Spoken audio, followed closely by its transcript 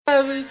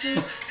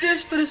Savages,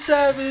 this for the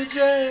savages.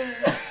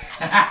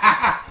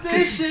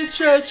 This shit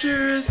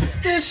treacherous,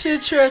 this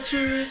shit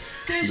treacherous,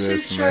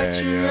 this shit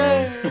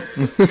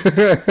treacherous.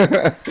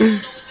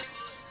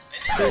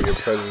 So your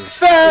presence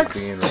Facts.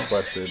 is being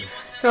requested.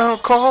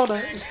 Don't call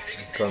that.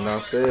 Come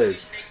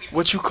downstairs.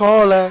 What you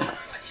call that?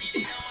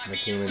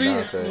 Nakeem and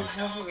Dante.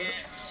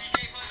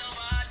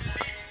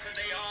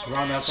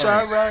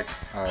 Shot rack.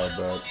 Alright,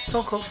 bud.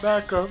 Don't come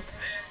back up.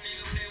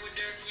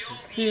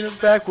 He in the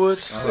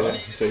backwoods.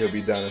 He said he'll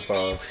be done in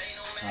 5.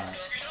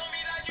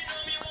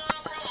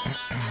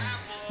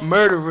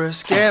 Murderer,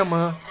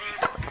 scammer.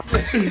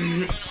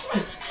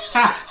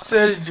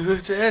 Said it do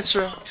it to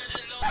intro.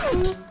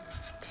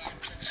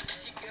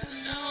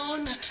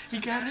 You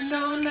gotta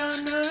know, no.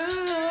 So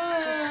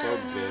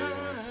gay, man.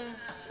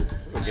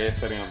 It's the gayest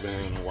setting I've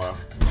been in a while.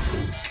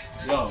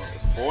 Yo,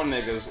 4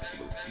 niggas,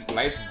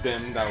 lights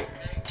dimmed out.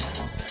 And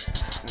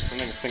some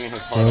nigga singing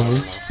his heart out.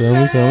 feel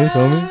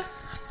me?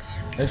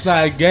 It's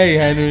not gay,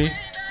 Henry.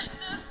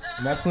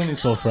 Masculinity is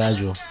so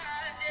fragile.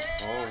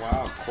 Oh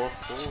wow, core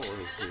 4 is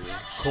here.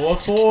 Core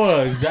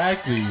 4,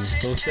 exactly.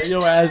 So stay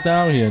your ass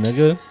down here,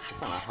 nigga.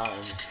 Kinda hot.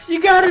 You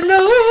gotta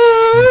know.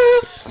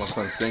 My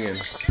son's singing.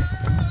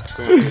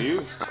 Singing to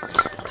you.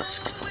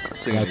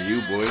 Singing to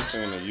you, boy.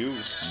 Singing to you. Nah, I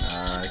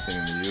ain't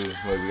singing to you.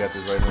 Look, we got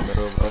this right in the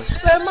middle of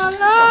us. Let my love.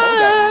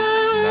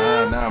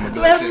 Nah, I'm gonna do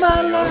Let that shit.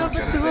 my Yo, love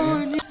can I do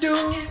sing what you do.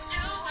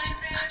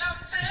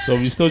 So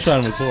we still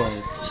trying to record.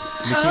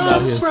 Nicky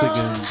out here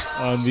singing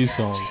R&B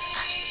songs.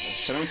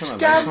 Should I turn the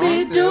Got lights me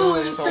on?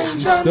 doing So- things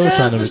Still I'll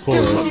trying to never record.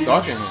 It's do. so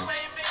dark in here.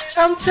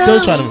 I'm Still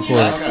telling trying to you.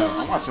 record.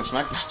 I'm watching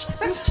SmackDown.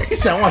 He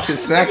said, I'm watching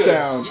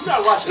SmackDown. You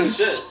not watching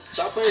shit.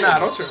 Stop playing. Nah,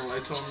 don't turn the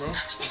lights on, bro.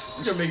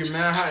 You're gonna make it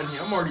mad hot in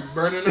here. I'm already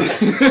burning up.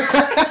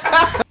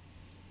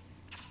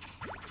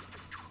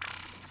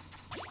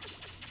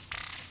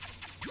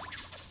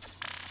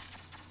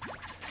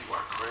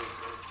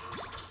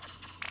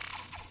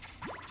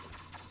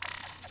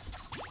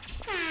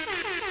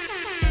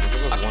 This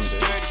is one day.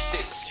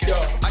 Yo,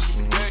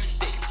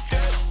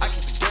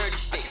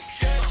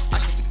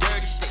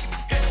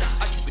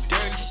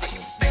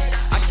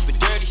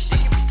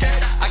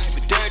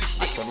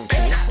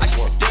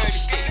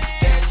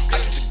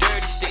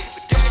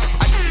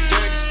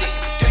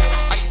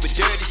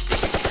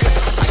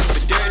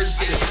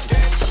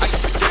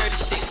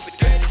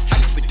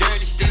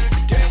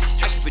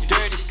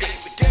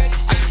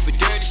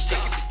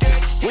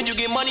 When you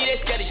get money, they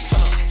scared of you.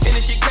 And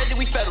this shit crazy,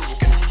 we federal.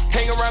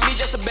 Hang around me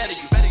just to better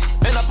you.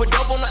 And I put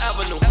dope on the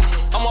avenue.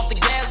 I'm off the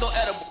gas, no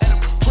edible.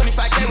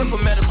 25K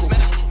for medical.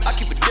 I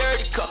keep a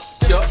dirty cup.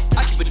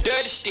 I keep a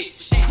dirty stick.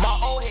 My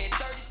old head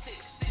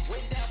 36.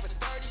 Went down for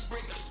 30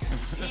 bricks.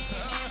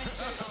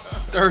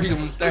 30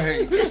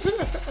 things.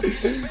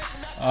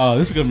 Oh,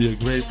 this is gonna be a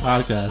great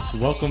podcast.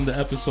 Welcome to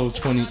episode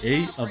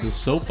 28 of the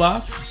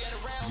Soapbox.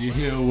 You're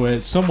here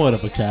with somewhat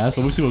of a cast,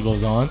 but we'll see what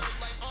goes on.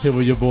 Here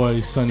with your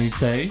boy Sonny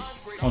Tay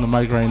on the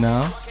mic right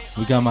now.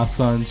 We got my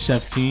son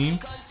Chef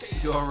Keem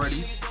You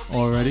already?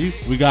 already.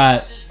 We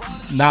got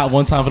not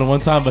one time for the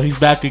one time, but he's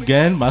back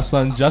again. My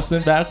son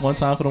Justin back one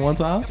time for the one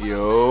time.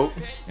 Yo.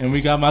 And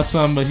we got my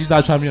son, but he's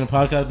not trying to be on the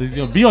podcast, but he's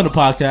gonna be on the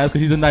podcast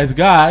because he's a nice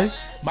guy.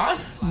 My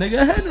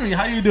nigga Henry,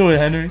 how you doing,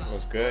 Henry?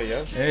 What's good,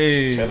 yo?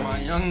 Hey. My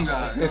young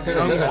guy.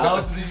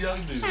 How's these young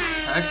dudes?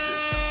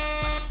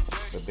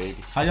 Hectic. The baby.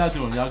 How y'all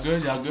doing? Y'all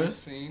good? Y'all good?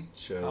 Scene.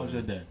 Chill. How was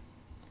your day?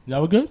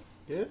 Y'all were good?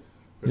 Yeah.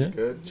 Pretty Yeah.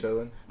 good.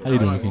 Chilling. How you I'm doing,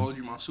 not gonna King? hold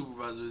you. My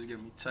supervisor is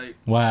getting me tight.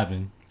 What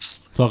happened?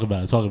 Talk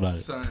about it. Talk about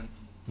it. Son,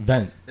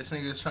 Vent. this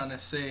nigga's trying to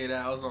say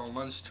that I was on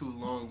lunch too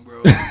long,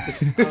 bro.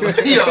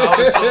 Yo, I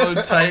was so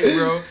tight,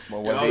 bro.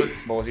 But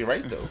was he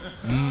right though?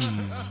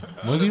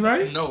 Was he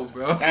right? No,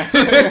 bro.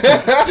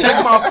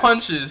 Check my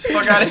punches.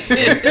 Fuck out of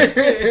here.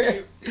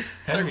 Check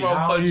Henry, my how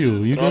are punches. you?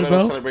 You Throw a good, little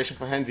bro? celebration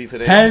for Henzy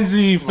today.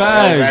 Henzy,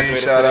 facts.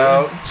 graduated Shout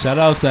out. Shout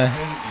outs to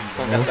Henzy.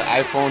 Son got the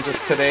iPhone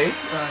just today.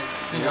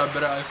 Thanks. He got a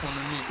better iPhone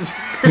than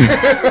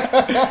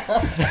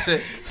me.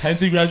 Sick.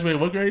 Henzy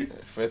graduated what grade?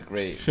 5th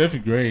grade.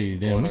 5th grade.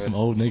 Damn, we some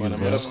old Going niggas, to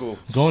bro. middle school.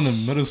 Going to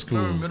middle school.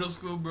 Remember middle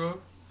school, bro?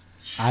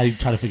 I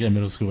try to forget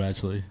middle school,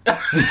 actually. Yo,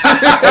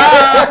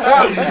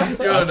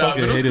 nah,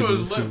 fucking middle hated school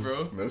is middle lit,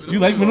 school. bro. You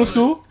like middle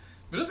school?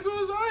 Middle school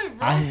is alright,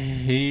 bro. I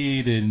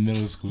hated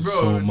middle school Bro,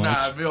 so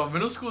much. nah, yo,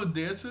 middle school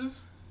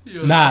dances.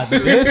 Yo, Nah, the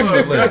that shit dances was were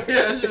fun, bro. lit. Yeah,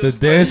 that shit The was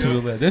fun, dance yo.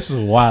 was lit. This was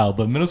wild,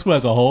 but middle school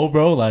as a whole,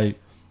 bro, like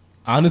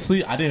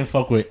honestly, I didn't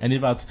fuck with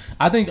anybody.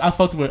 I think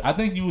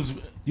you was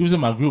in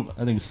my group.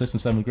 I think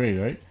 6th and 7th grade,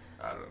 right?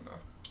 I don't know.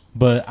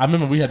 But I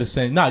remember we had the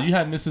same. Nah, you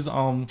had Mrs.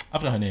 I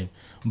forgot her name,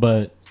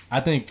 but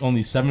I think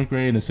only 7th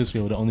grade and 6th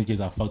grade were the only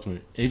kids I fucked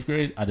with. 8th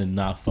grade, I did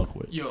not fuck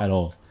with Yo. at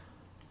all.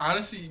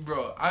 Honestly,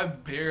 bro, I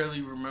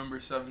barely remember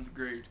 7th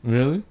grade.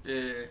 Really?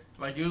 Yeah,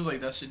 like it was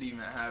like that shouldn't even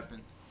happen.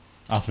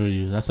 I feel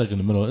you. That's like in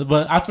the middle.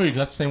 But I feel you.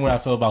 That's the same way I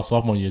feel about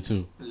sophomore year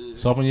too. Yeah.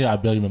 Sophomore year, I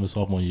barely remember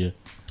sophomore year.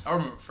 I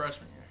remember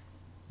freshman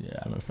year, Yeah,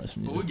 I remember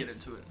freshman but year. we'll get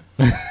into it.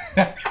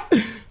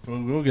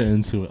 We'll get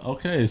into it.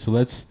 Okay, so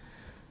let's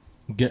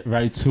get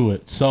right to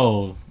it.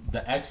 So the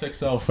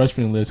XXL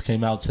freshman list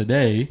came out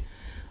today.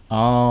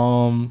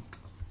 I'm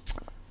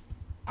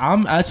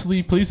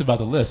actually pleased about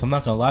the list. I'm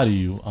not gonna lie to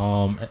you.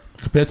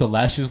 Compared to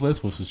last year's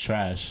list, which was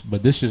trash,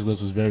 but this year's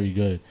list was very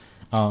good.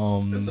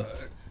 Can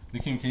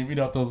you read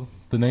out the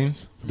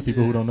names for the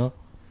people who don't know?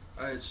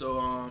 Alright,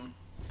 so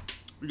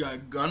we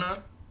got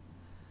Gunna,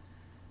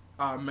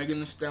 Megan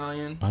Thee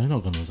Stallion. I didn't know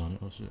Gunna was on it.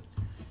 Oh shit.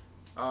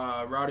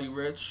 Rowdy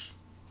Rich,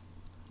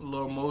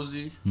 Lil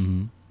Mosey,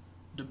 Mm-hmm.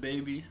 The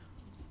Baby,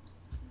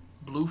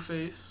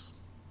 Blueface,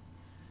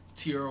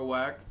 Tierra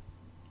Whack,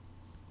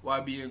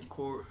 YB and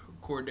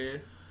Cordae.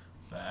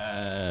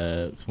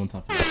 Facts. One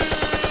top.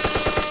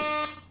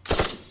 I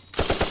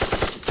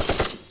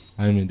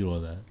didn't even do all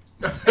that.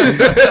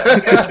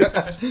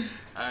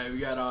 Alright, we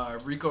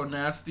got Rico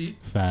Nasty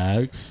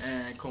Facts.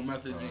 and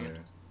Comethazine. Oh, yeah.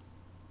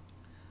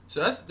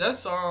 So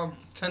that's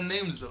 10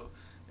 names though.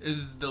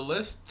 Is the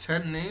list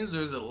 10 names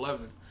or is it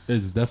 11?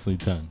 It's definitely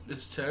 10.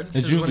 It's 10.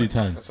 It's usually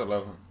 10. That's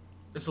 11.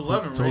 It's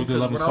 11, So right? who's the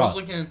Because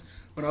 11th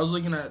when I was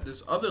looking at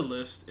this other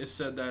list, it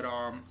said that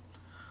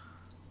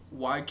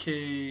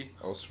YK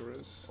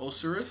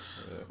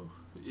Osiris.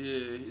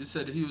 Yeah, it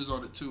said he was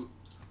on it too.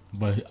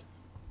 But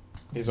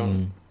He's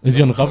on. is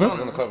he on the cover? He's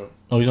on the cover.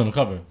 Oh, he's on the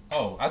cover.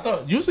 Oh, I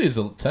thought usually it's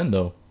a 10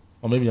 though,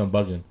 or maybe I'm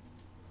bugging.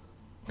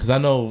 Cause I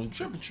know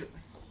Tripping.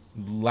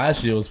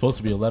 last year it was supposed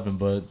to be 11,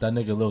 but that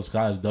nigga Lil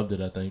Skies dubbed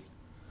it, I think.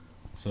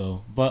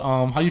 So, but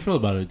how you feel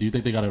about it? Do you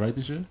think they got it right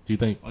this year? Do you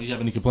think? Oh, you have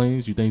any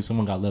complaints? Do you think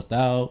someone got left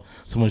out?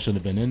 Someone should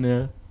have been in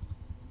there?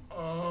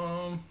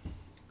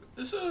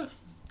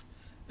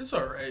 It's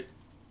alright.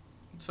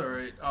 It's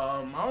alright.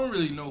 I don't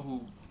really know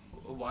who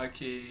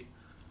YK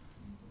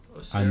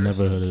Osiris I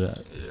never heard is. of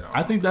that. Yeah,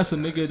 I think that's a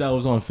nigga that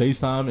was on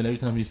FaceTime, and every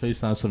time he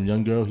FaceTime some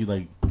young girl, he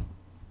like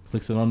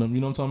clicks it on them.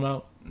 You know what I'm talking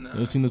about? Nah. You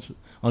ever seen this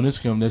on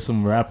Instagram? There's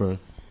some rapper,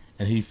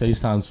 and he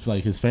FaceTimes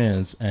like his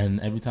fans, and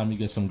every time he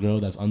gets some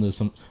girl that's under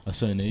a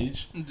certain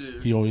age,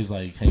 Dude. he always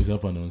like hangs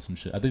up on them and some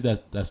shit. I think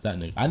that's that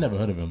nigga. I never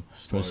heard of him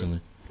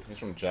personally. He's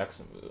from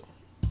Jacksonville.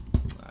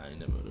 I ain't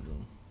never heard of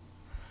him.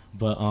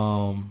 But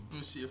Let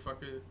me see if I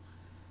could.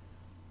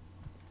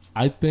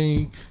 I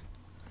think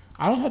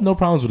I don't have no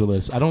problems with the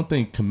list. I don't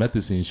think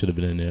Comethazine should have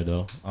been in there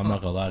though. I'm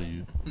not gonna lie to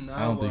you. Nah, I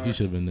don't think he why?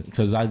 should have been there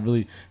because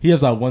he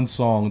has that one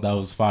song that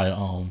was fire.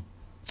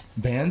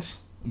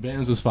 Bands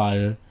was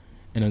fire,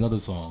 and another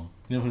song.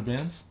 You never heard of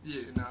Bands?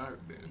 Yeah, nah, I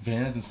heard band.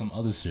 Bands and some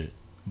other shit.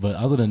 But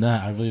other than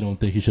that, I really don't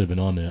think he should have been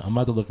on there. I'm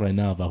about to look right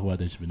now about who I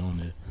think should have been on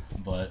there.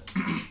 But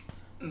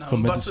No,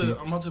 From I'm Medicine.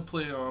 about to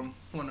play one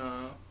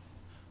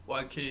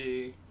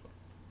YK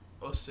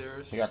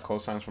Osiris. He got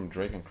co-signs from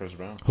Drake and Chris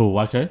Brown. who?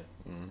 YK?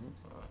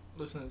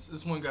 Listen,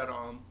 this one got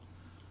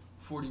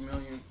 40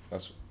 million.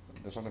 There's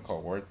something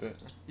called Worth It.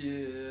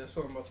 Yeah, that's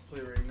what I'm about to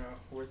play right now.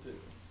 Worth it.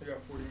 They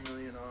got 40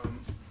 million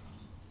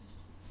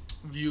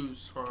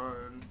views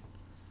on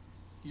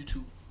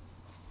YouTube.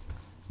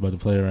 About to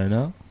play it right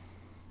now.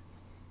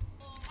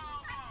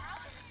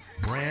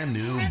 Brand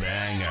new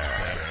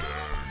banger.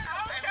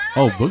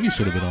 Oh, Boogie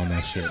should have been on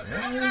that shit. What?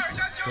 They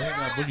ain't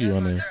got Boogie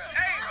on there. Hey,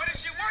 but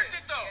this shit worth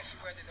it though. This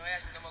shit worth it. Don't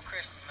ask me no more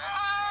questions, man.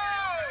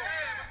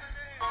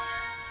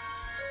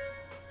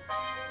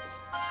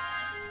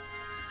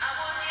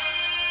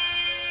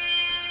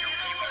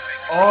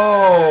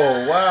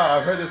 Oh, wow.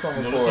 I've heard this song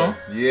You know before. this song?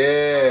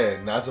 Yeah.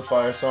 That's a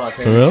fire song. I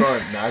can't For real? be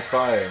front. Nah, it's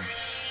fire.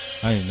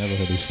 I ain't never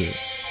heard this shit.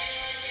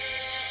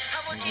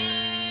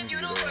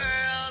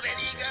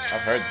 I've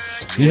heard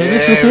this. You heard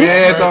this Yeah, shit too? yeah,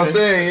 that's what I'm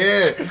saying.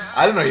 Yeah.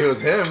 I didn't know he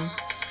was him.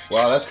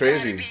 Wow, that's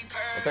crazy.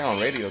 I think on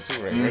radio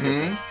too, right?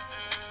 Mm-hmm.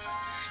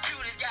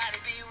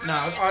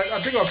 Nah, I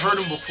think I've heard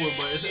him before,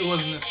 but it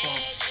wasn't this song.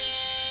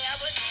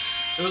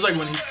 It was like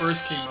when he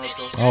first came out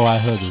though. Oh, I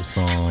heard this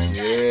song.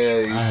 Yeah,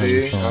 you I heard see?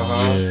 this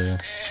song. Yeah.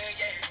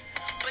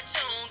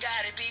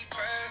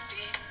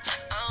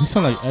 He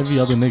sound like every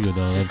other nigga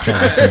though. I'm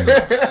trying to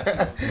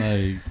sing.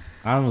 Like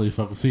I don't really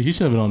fuck with. See, he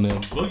should have been on there.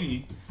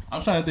 Boogie.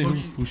 I'm trying to think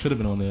Boogie. who should have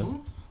been on there.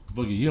 Who?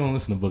 Boogie. You don't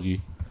listen to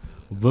Boogie.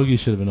 Boogie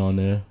should have been on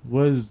there.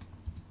 Was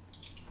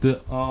the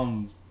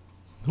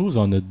who was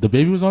on there? The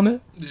Baby was on there.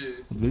 Yeah.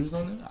 The Baby was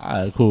on there.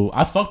 Alright, cool.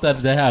 I fucked that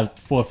they had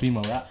three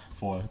female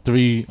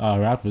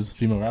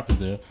rappers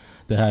there.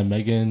 They had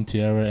Megan,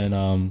 Tierra,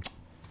 and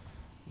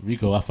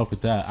Rico. I fuck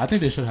with that. I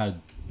think they should have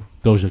had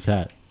Doja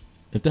Cat.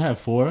 If they had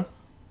 4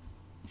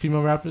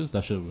 female rappers,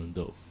 that should have been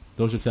dope.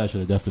 Doja Cat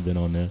should have definitely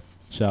been on there.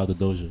 Shout out to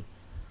Doja.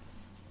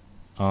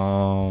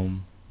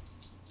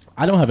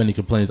 I don't have any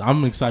complaints.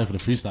 I'm excited for the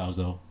freestyles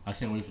though. I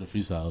can't wait for the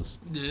freestyles.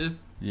 Yeah.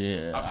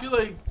 Yeah. I feel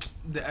like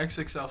the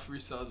XXL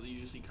freestyles are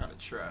usually kind of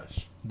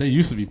trash. They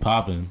used to be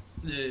popping.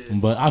 Yeah.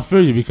 But I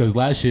feel you because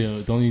last year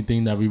the only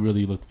thing that we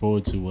really looked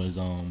forward to was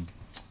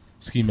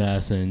Ski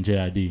Mask and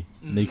JID.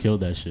 And they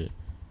killed that shit.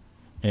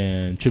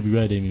 And Trippie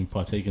Redd didn't even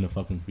partake in the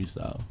fucking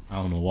freestyle. I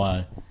don't know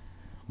why.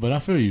 But I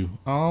feel you.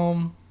 I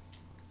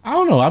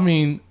don't know. I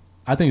mean,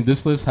 I think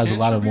this list has Can a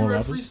lot of Trippie more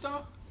Redd rappers.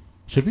 freestyle?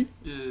 Trippie?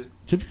 Yeah.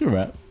 Trippie can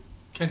rap.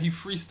 Can he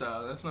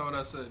freestyle? That's not what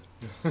I said.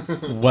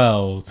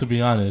 Well, to be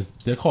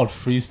honest, they're called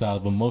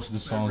freestyle, but most of the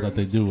songs that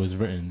they do is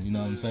written. You know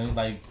what I'm saying?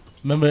 Like,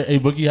 remember A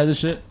Boogie had this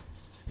shit?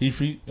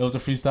 It was a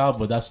freestyle,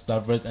 but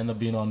that verse ended up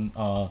being on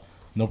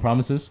No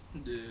Promises.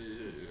 Yeah.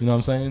 You know what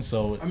I'm saying?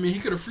 So I mean, he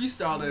could have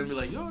freestyled it and be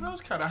like, "Yo, that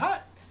was kind of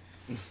hot."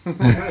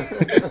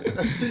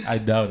 I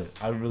doubt it.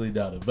 I really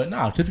doubt it. But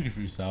nah, typically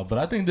freestyle. But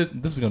I think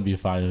that this is gonna be a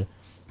fire.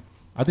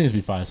 I think it's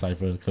gonna be fire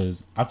cipher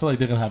because I feel like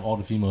they're gonna have all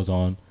the females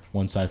on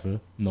one cipher,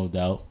 no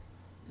doubt.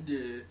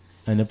 Yeah.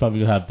 And they're probably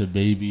gonna have the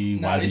baby.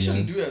 Nah, they YBN.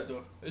 shouldn't do that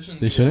though.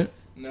 They shouldn't.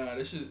 Nah,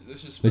 they should They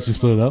split should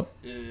split it up.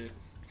 Yeah,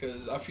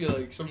 because I feel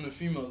like some of the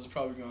females are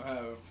probably gonna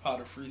have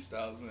hotter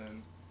freestyles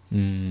than.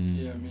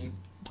 You know what I mean?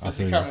 I 'Cause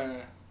feel they you. kind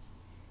of.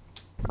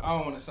 I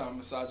don't want to sound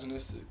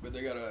misogynistic, but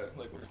they got a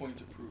point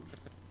to prove.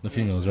 The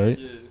You know what females, I'm saying? right?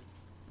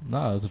 Yeah.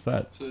 Nah, that's a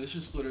fact. So they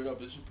should split it up.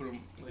 They should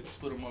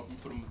split them up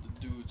and put them with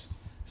the dudes,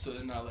 so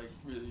they're not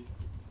really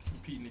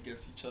competing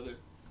against each other.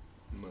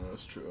 No,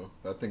 that's true.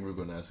 I think we're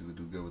gonna ask you to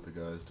do good with the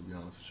guys. To be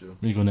honest with you.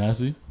 Rico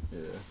Nasty. Yeah.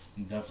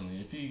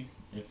 Definitely.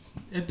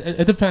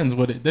 It depends.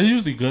 They're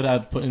usually good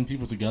at putting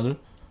people together,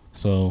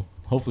 so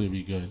hopefully it'll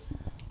be good.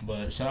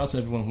 But shout out to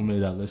everyone who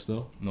made that list,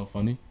 though. No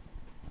funny.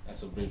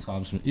 That's a big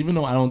accomplishment. Even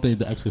though I don't think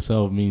the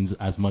XXL means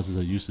as much as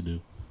it used to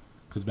do,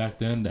 because back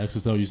then the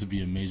XXL used to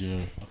be a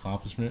major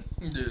accomplishment,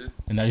 Yeah.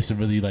 and that used to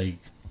really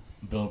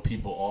build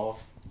people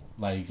off.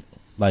 Like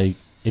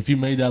if you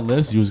made that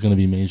list, you was gonna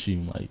be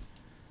mainstream. Like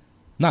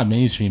not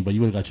mainstream, but you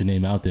would have got your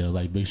name out there.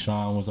 Like Big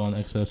Sean was on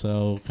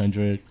XXL,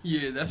 Kendrick.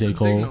 Yeah, that's J. the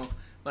Cole. thing though.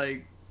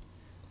 Like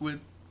with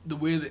the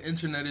way the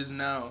internet is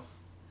now,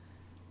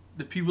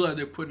 the people that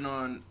they're putting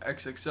on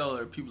XXL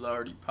are people that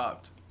already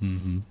popped.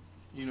 Mm-hmm.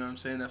 You know what I'm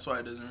saying? That's why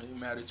it doesn't really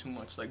matter too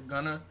much. Like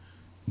Gunna,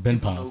 Ben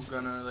people know Pop.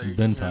 Gunna. Like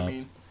Ben you know what Pop. I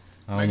mean?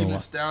 I don't Megan know Thee why.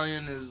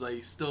 Stallion is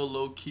still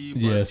low key,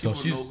 but Yeah, so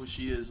people know she's- who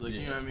she is. Like yeah.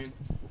 you know what I mean?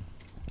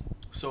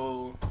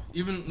 So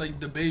even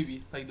the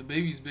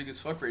baby's big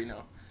as fuck right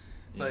now.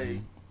 Like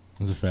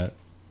That's a fact.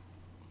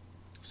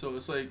 so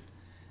it's like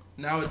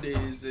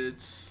nowadays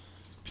it's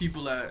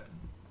people that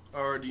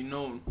are already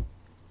known.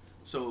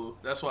 So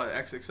that's why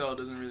XXL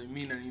doesn't really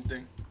mean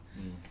anything.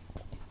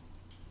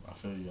 I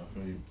feel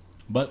you.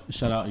 But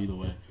shout out either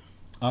way.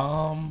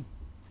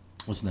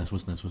 What's next?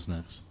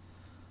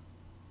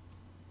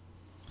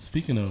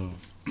 Speaking of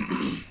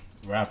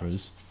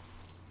rappers,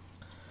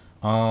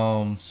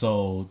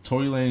 so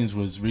Tory Lanez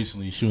was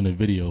recently shooting a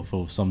video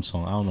for some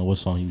song. I don't know what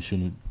song he was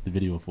shooting the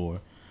video for.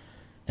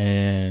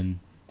 And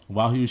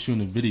while he was shooting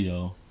the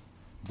video,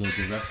 the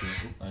director,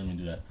 I didn't even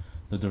do that.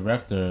 The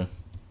director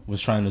was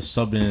trying to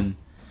sub in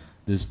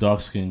this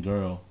dark-skinned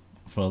girl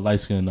for a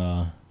light-skinned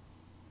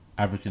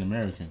African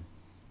American,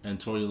 and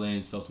Tory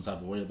Lanez felt some type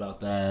of way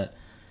about that,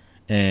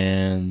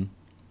 and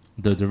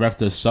the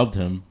director subbed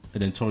him,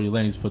 and then Tory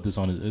Lanez put this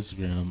on his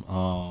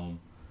Instagram,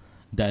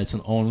 that it's an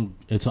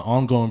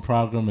ongoing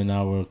program in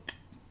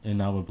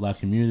our black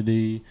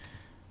community.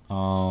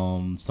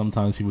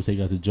 Sometimes people take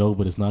it as a joke,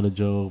 but it's not a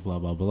joke. Blah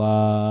blah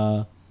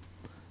blah.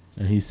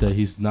 And he said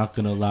he's not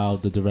gonna allow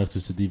the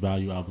directors to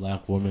devalue our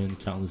black women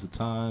countless of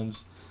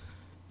times.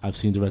 I've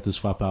seen directors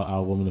swap out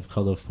our women of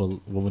color for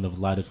women of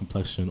lighter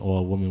complexion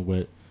or women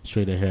with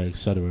straighter hair,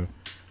 etc.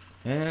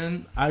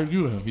 And I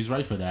agree with him. He's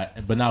right for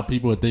that. But now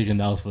people are thinking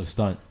that was for a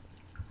stunt,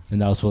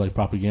 and that was for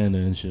propaganda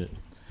and shit.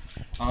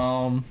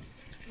 I'm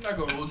not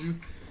gonna hold you.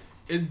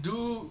 It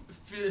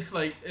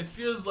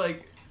feels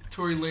like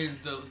Tory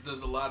Lanez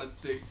does a lot of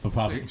things for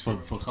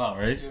clout,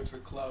 right? Yeah, for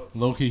clout.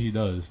 Low key, he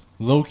does.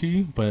 Low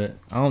key, but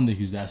I don't think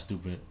he's that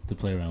stupid to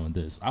play around with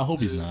this. I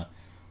hope he's not,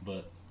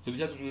 but because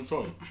he has to be with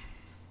Tory.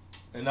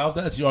 And I was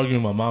actually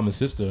arguing with my mom and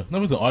sister.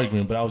 That was an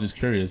argument, but I was just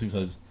curious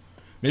because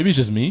maybe it's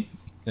just me,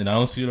 and I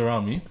don't see it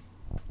around me.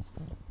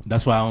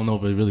 That's why I don't know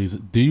if it really is.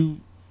 Do you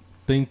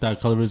think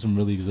that colorism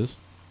really exists?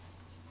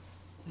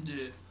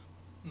 Yeah,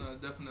 no,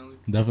 definitely.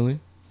 Definitely.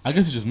 I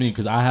guess it's just me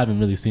because I haven't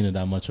really seen it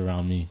that much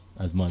around me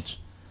as much.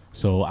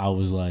 So I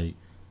was like,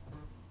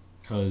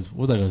 because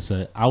what was I gonna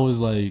say? I was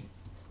like,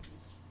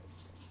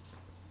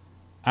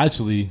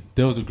 actually,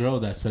 there was a girl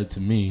that said to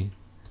me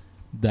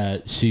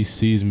that she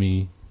sees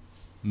me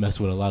mess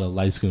with a lot of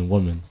light-skinned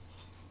women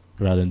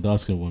rather than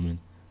dark-skinned women.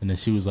 And then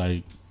she was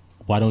like,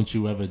 why don't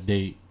you ever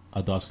date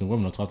a dark-skinned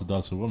woman or talk to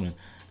dark-skinned women?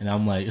 And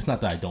I'm like, it's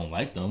not that I don't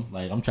like them.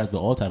 Like, I'm attracted to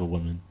all type of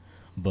women.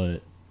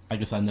 But I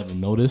guess I never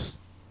noticed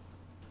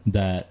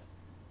that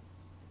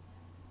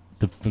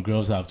the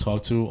girls that I've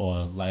talked to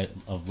are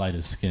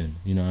lighter skin.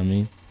 You know what I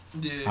mean?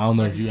 Yeah. I don't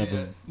know I if can you see ever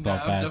that.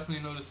 thought back. I've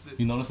definitely noticed it.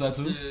 You noticed that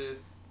too? Yeah.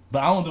 But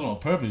I don't do it on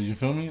purpose, you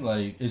feel me?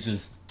 Like, it's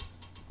just,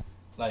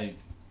 like,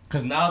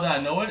 because now that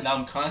I know it, now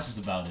I'm conscious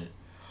about it.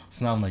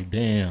 So now I'm like,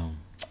 damn,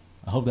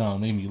 I hope that don't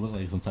make me look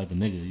like some type of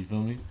nigga, you feel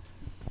me?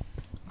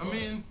 I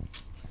mean,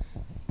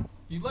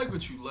 you like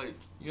what you like.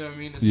 You know what I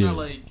mean? It's Yeah. not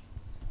like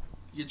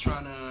you're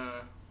trying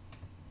to,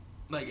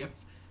 like, if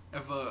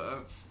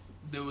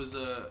there was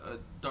a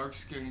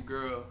dark-skinned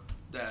girl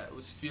that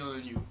was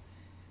feeling you,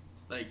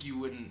 like, you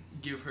wouldn't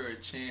give her a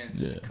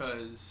chance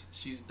because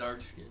she's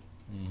dark-skinned.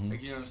 Mm-hmm.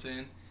 Like, you know what I'm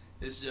saying?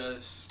 It's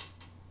just,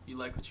 you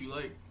like what you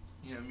like.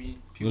 You know what I mean?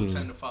 People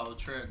Literally. tend to follow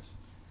trends.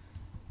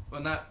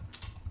 Well, not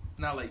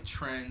like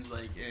trends,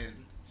 like, in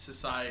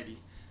society,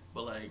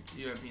 but, like,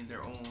 you know what I mean?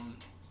 Their own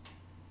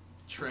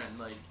trend.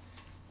 Like,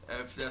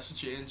 if that's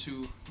what you're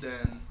into,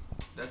 then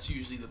that's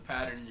usually the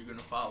pattern you're gonna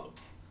follow.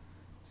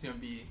 It's gonna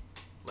be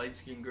light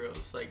skinned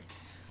girls, like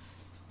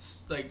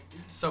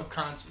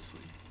subconsciously.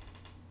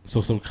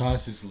 So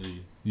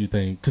subconsciously, you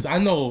think? Because I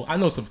know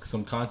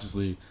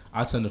subconsciously,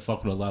 I tend to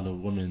fuck with a lot of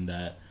women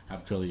that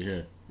have curly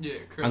hair. Yeah,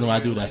 I know I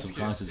do that light skin,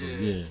 subconsciously.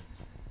 Yeah.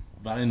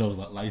 But I didn't know it was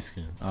like light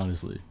skin,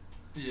 honestly.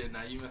 Yeah,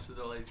 nah, you messed with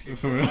the light skin.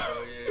 For real?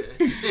 Oh,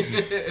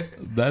 yeah.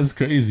 That's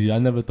crazy. I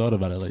never thought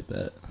about it like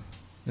that.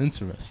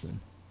 Interesting.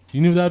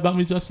 You knew that about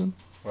me, Justin?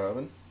 What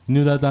happened? You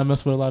knew that I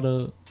mess with a lot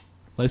of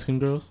light skinned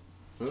girls?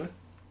 Really?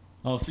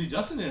 Oh, see,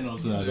 Justin didn't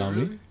notice Is that it about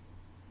really? me.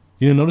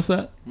 You didn't notice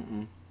that?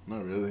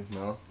 Not really.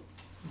 No.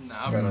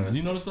 Nah, Kinda- Did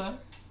you notice that?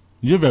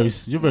 You're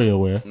very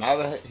aware. Now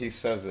that he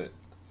says it,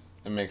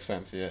 it makes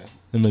sense. Yeah.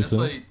 It makes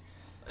it's sense.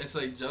 it's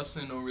like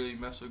Justin don't really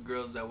mess with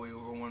girls that weigh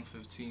over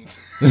 115.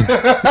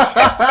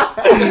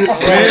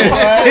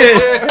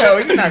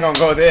 We're not gonna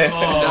go there.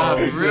 Nah,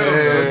 for real,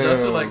 bro. damn.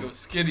 Justin like a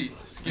skinny.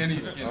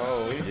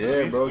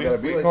 Yeah, bro, gotta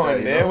be like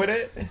going that. there with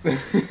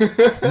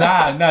it.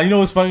 Nah. You know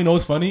what's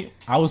funny?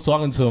 I was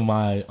talking to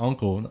my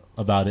uncle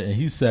about it, and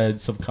he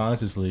said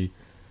subconsciously,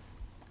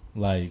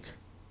 like,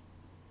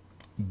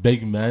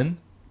 big men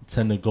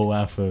tend to go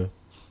after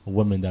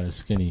women that are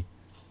skinny,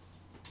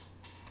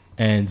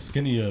 and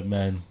skinnier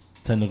men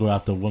tend to go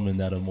after women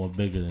that are more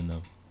bigger than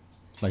them,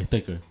 like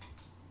thicker.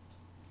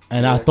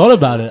 And I thought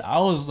about it. I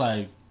was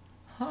like,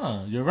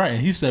 huh, you're right.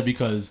 And he said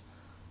because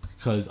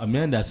a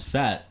man that's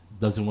fat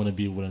doesn't want to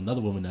be with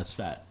another woman that's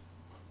fat.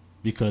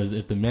 Because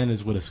if the man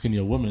is with a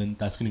skinnier woman,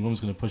 that skinny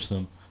woman's going to push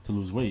them to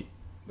lose weight.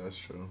 That's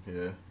true.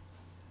 Yeah.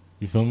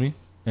 You feel me?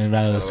 And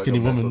rather Kinda a skinny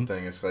like a mental woman.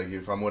 thing. It's like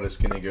if I'm with a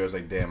skinny girl, it's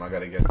like, damn, I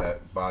gotta get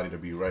that body to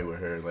be right with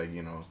her. Like,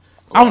 you know.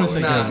 I want to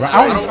say Nah, that. nah,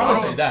 I want I to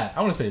don't- say that.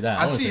 I want to say that.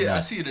 I see it. I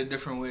see it a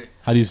different way.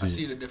 How do you I see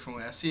see it? it a different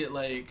way. I see it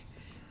like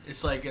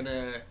it's like an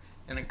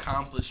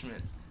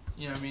accomplishment.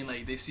 You know what I mean?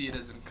 Like they see it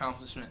as an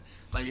accomplishment.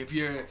 Like if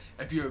you're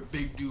a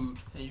big dude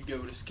and you get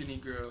with a skinny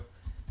girl,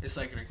 it's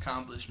like an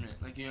accomplishment.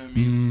 Like you know what I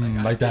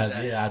mean? Like did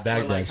that. Yeah, I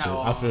bagged Or like that shit.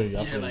 how, I feel you.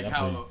 I yeah, feel you. like I feel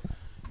how you.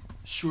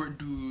 short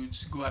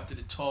dudes go after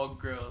the tall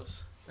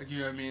girls. Like you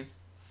know what I mean?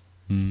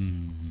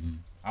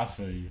 I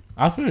feel you.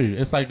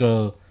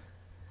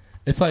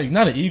 It's like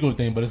not an ego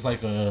thing, but it's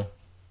like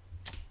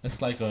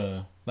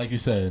like you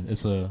said,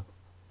 it's a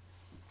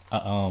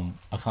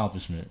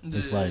accomplishment.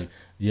 It's Yeah. like,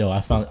 yo, I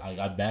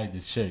bagged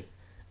this chick,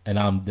 and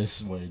I'm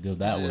this way, they're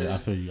that way. Yeah. I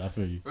feel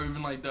you. Or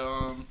even like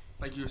the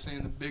like you were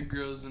saying, the big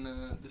girls and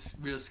the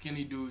real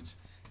skinny dudes.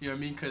 You know what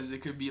I mean? Because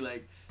it could be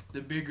like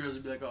the big girls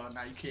would be like, oh,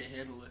 nah, you can't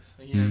handle this.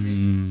 Like, you know what I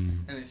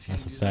mean? And the skinny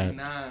That's a dudes like, fact.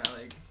 nah,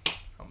 like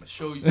I'm gonna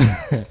show you.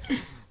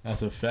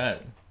 That's a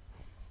fact.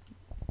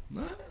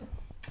 Nah.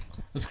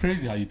 It's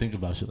crazy how you think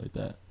about shit like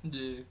that.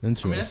 Yeah.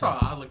 Interesting. I mean, that's how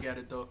I look at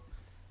it, though.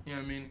 You know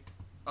what I mean?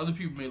 Other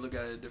people may look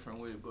at it a different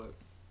way, but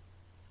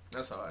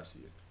that's how I see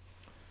it.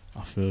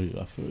 I feel you.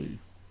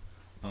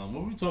 What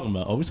were we talking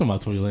about? Oh, we talking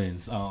about Tory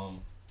Lanez.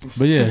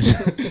 But yeah,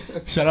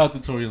 shout out to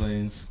Tory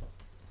Lanez.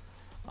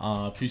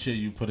 Appreciate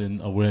you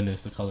putting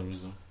awareness to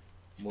colorism.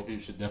 More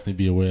people should definitely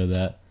be aware of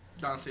that.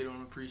 Dante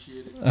don't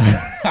appreciate it.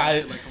 I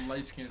Dante like I'm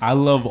light skinned. I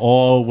love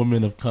all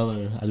women of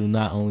color. I do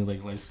not only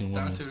like light skinned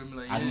women. Dante would be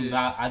like, I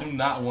yeah. do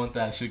not want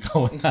that shit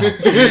going on. I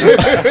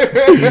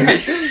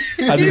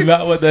do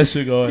not want that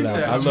shit going He on.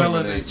 said, I smell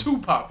love, it, they too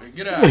popping.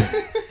 Get out.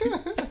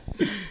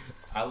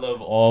 I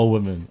love all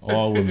women.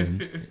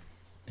 And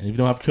if you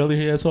don't have curly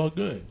hair, it's all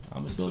good.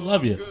 I'ma still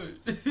love you.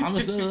 Good. I'ma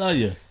still love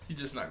you. He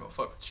just not gonna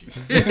fuck with you.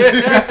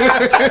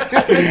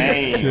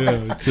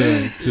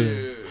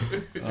 Chill.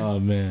 Oh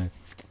man.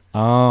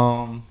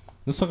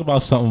 Let's talk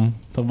about something.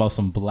 Talk about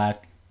some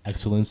black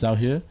excellence out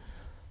here.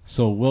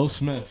 So Will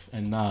Smith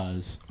and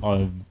Nas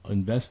are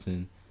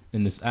investing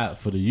in this app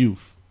for the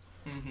youth,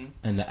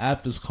 and the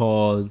app is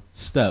called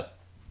Step.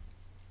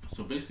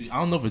 So basically, I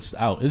don't know if it's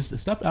out. Is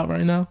Step out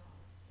right now?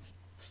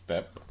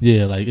 Step.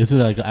 Yeah, like is it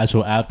like an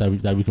actual app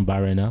that we can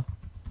buy right now,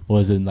 or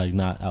is it like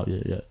not out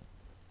yet?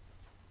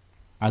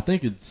 I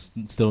think it's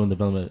still in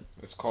development.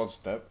 It's called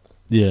Step.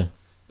 Yeah,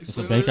 it's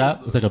a Explain bank what it app.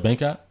 is, It's like a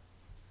bank app.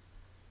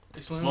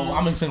 Explain Well, what I'm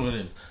it gonna is. explain what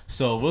it is.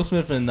 So Will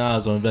Smith and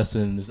Nas are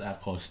investing in this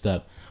app called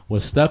Step.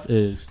 What Step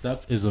is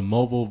a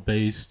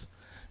mobile-based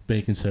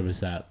banking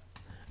service app,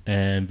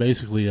 and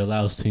basically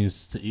allows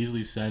teens to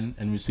easily send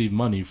and receive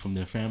money from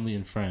their family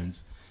and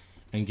friends,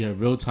 and get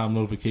real-time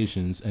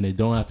notifications, and they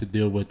don't have to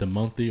deal with the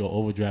monthly or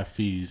overdraft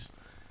fees,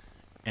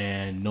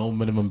 and no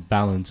minimum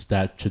balance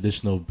that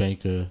traditional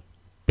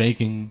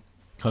banking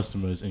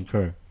customers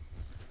incur.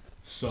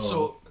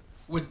 So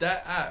with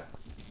that app,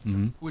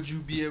 Mhm. would you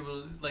be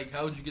able to, like,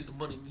 how would you get the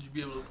money? Would you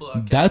be able to pull out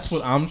cash? That's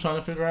what I'm trying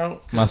to figure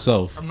out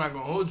myself. I'm not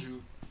gonna hold you.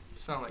 You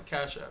sound like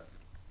Cash App.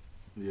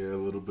 Yeah,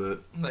 a little bit.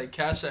 Like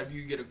Cash App,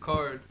 you get a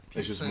card. It's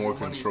people just send more you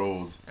money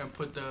controlled. And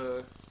put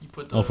the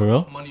Oh, for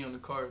real? money on the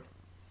card.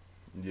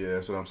 Yeah,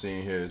 that's what I'm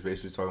seeing here. It's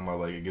basically talking about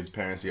like it gives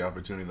parents the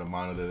opportunity to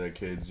monitor their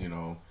kids, you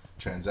know,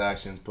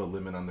 transactions, put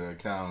limit on their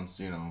accounts,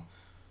 you know.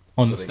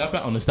 On So the they Step can-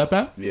 app? On the Step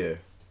app? Yeah.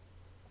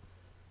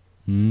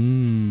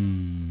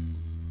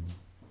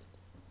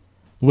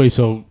 Wait,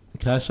 so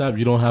Cash App,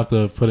 you don't have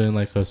to put in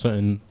like a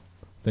certain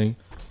thing?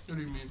 What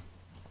do you mean?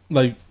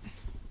 Like,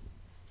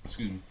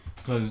 excuse me.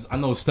 Because I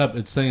know Step,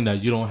 it's saying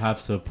that you don't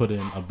have to put in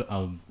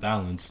a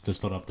balance to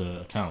start up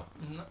the account.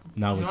 No,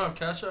 Now you don't have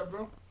Cash App,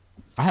 bro?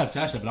 I have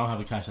Cash App, but I don't have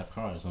a Cash App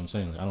card, so I'm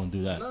saying like, I don't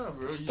do that. No,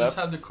 bro. You Step. just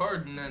have the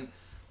card, and then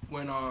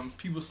when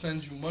people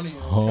send you money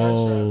on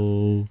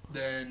Cash App,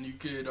 then you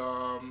could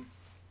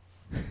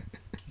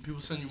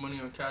people send you money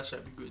on Cash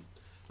App, you could,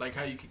 like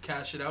how you could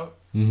cash it out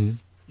Mm-hmm.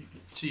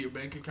 to your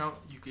bank account,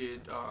 you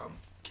could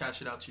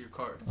cash it out to your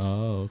card.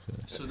 Oh,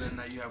 okay. So then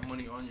now you have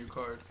money on your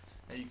card,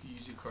 and you can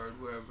use your card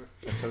wherever.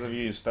 So if you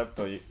use Step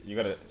though, you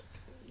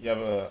have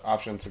an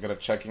option to get a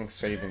checking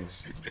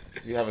savings.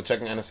 You have a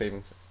checking and a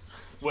savings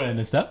Wait, in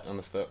the Step? on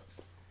the Step.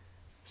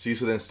 See,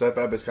 so then Step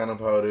app is kind of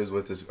how it is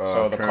with this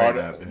So the current card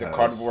app. It the has-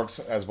 card works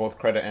as both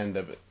credit and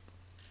debit.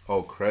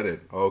 Oh,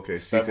 credit. Oh, okay.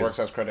 See, Step works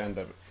as credit and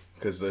debit.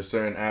 because there's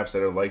certain apps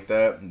that are like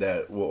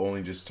that will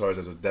only just charge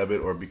as a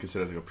debit or be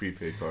considered as like a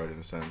prepaid card in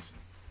a sense.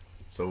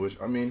 So, which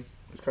I mean,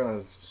 it's kind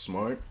of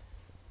smart.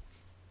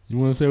 You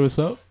want to say what's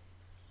up?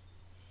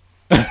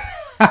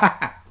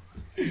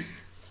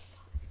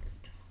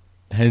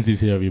 Hensy's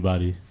here,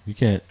 everybody. You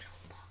can't.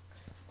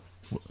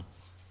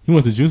 He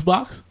wants a juice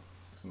box?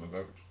 It's in the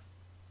beverage.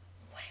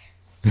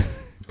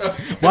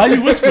 Why are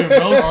you whispering, bro?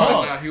 Oh,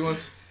 Talk. nah,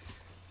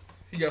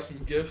 he got some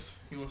gifts.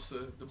 He wants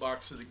the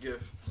box for the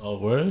gift. Oh,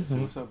 word?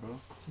 What's up, bro?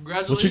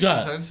 Congratulations, What you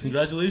got? Hensy.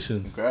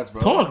 Congratulations. Congrats, bro.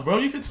 Talk, bro.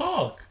 You can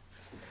talk.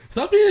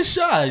 Stop being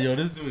shy, yo.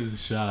 This dude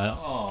is shy.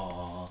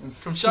 Aw.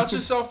 Come shout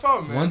yourself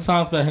out, man. One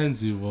time for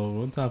Hensy, bro.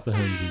 One time for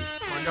Hensy.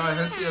 My guy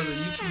Hensy has a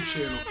YouTube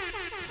channel.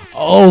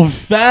 Oh,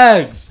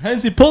 facts.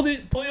 Hensy, pull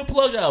your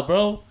plug out,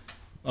 bro.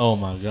 Oh,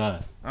 my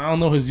God. I don't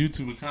know his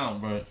YouTube account,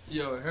 bro.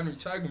 Yo, Henry,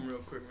 tag him real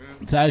quick,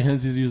 man. Tag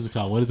Hensy's user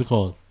account. What is it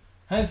called?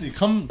 Hensy,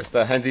 come It's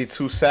the Hendy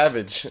 2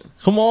 Savage.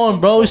 on,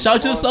 bro.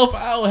 Shout yourself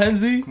out,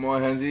 Hensy. Come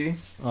on, Henzy.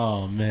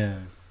 Oh,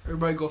 man.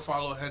 Everybody go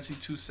follow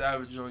Hensy2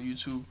 Savage on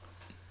YouTube.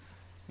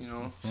 You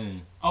know.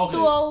 Okay.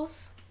 2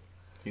 O's.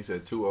 He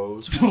said 2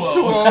 O's. 2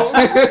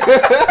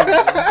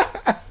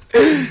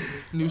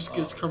 New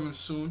skits coming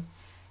soon.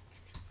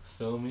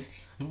 Feel me?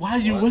 Why are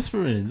you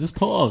whispering? Just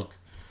talk.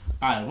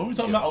 Alright, what are we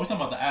talking about? Oh, we're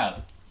talking about the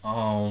app.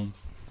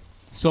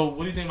 So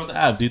what do you think about the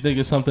app? Do you think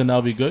it's something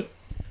that'll be good?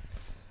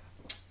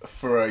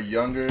 For a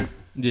younger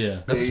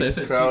Yeah.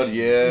 age crowd,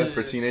 yeah.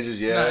 For teenagers,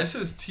 Nah, yeah. it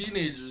says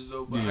teenagers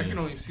though, but I Yeah. can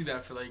only see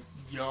that for like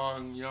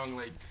young,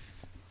 like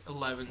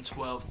 11,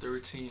 12,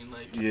 13,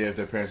 like. Yeah, if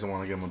their parents don't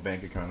want to give them a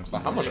bank account or Like,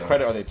 something. how much like that.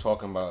 credit are they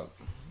talking about?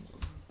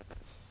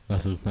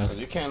 That's Because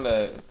you can't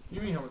let.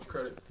 You mean how much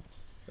credit?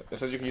 It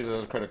says you can use it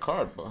as a credit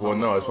card, but Well,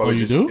 no, it's probably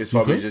you just do? it's You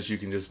probably could? just you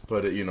can just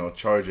put it,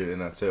 charge it, and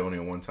that's it. Only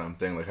a one-time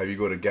thing. Like, have you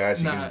go to gas,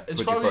 you Nah, can it's put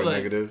your probably card like-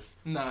 negative.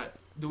 Nah,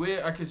 the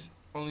way I could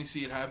only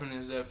see it happen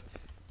is if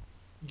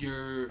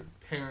your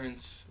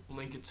parents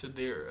link it to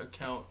their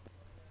account.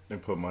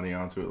 And put money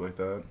onto it like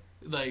that.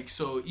 Like,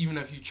 so even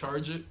if you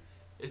charge it,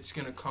 it's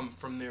gonna come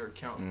from their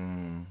account.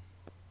 Mm.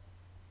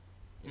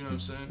 You know what I'm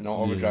saying? no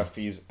overdraft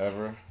fees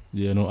ever.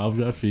 Yeah, no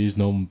overdraft fees,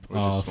 no Which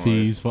is smart.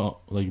 fees for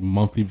like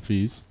monthly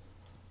fees.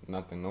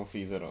 Nothing, no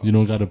fees at all. You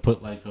don't gotta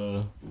put like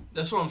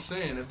That's what I'm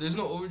saying. If there's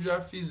no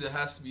overdraft fees, it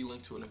has to be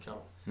linked to an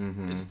account.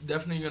 Mm-hmm. It's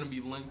definitely gonna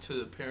be linked to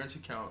the parent's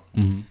account,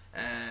 Mhm.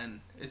 and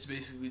it's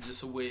basically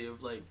just a way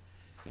of like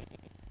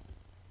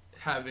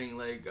having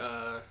like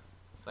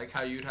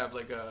how you'd have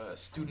like a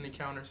student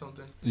account or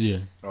something. Yeah.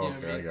 Oh, Yeah,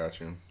 okay, I I mean- got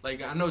you.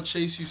 Like I know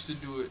Chase used to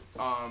do it.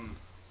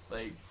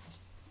 Like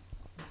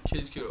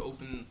kids could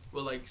open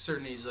like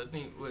certain ages. I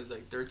think it was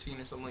like 13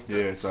 or something like that.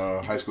 Yeah, it's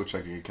a high school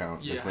checking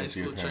account. Yeah, that's high linked to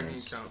school your checking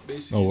parents. account.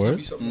 Basically, Oh, it's gonna word?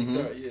 be something Mhm.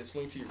 like that. Yeah, it's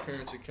linked to your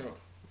parents' account.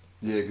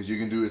 Yeah, because you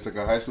can do it's like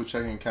a high school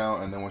checking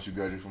account, and then once you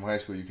graduate from high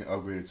school, you can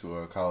upgrade it to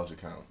a college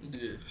account.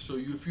 Yeah. So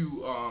if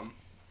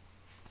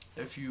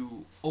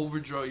you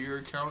overdraw your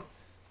account,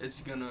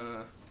 it's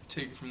gonna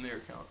take it from their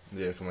account.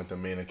 Yeah, from like the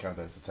main account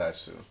that it's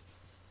attached to.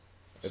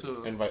 It's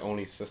So invite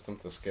only system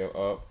to scale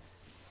up.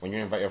 When you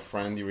invite a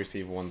friend, you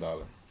receive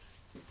 $1.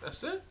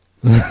 that's it.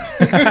 It's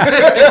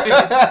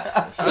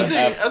I the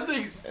app.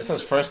 think It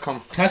says first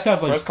come, Cash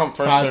App like first come,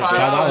 first $5, serve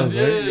 $5, basis.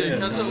 yeah, right? yeah,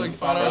 Cash App like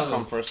First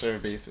come, $5. first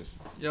serve basis.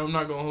 Yeah, I'm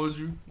not gonna hold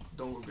you.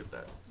 Don't look at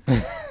that.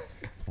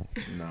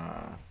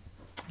 Nah.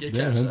 Get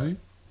Yeah, Cash App. Hensi.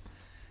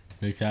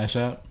 Your Cash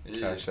App. Yeah.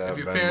 Cash App, If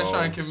your parents Venmo.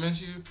 try and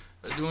convince you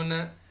of doing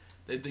that,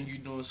 they think you're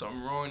doing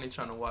something wrong. They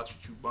trying to watch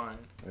what you buying.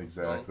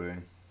 Exactly.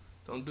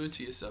 Don't do it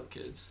to yourself,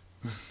 kids.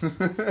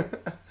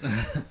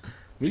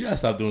 We gotta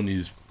stop doing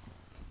these.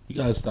 We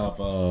gotta stop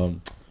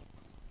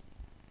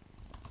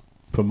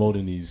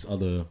promoting these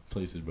other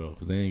places, bro,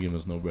 because they ain't giving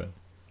us no bread.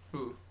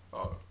 Who?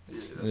 Oh, yeah,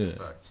 that's a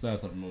fact. Stop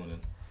promoting.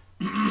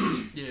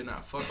 Yeah,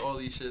 nah, fuck all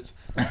these shits.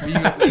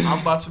 I'm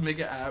about to make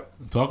an app.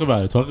 Talk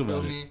about it. Talk Feel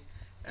about it. me?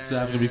 What's the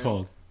app gonna be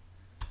called?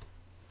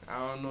 I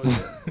don't know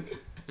yet.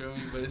 Feel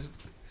me? But it's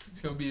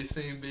gonna be the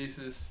same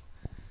basis.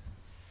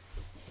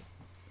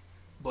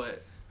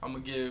 But I'm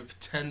gonna give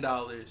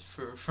 $10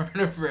 for a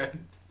friend.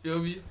 Feel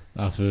me?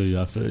 I feel you.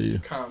 I feel you.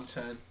 Calm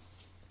 10.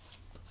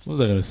 What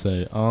was I gonna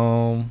say?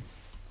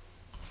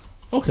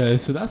 Okay,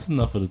 so that's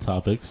enough of the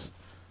topics.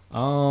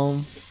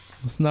 So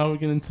now we're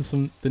getting into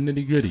the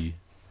nitty gritty,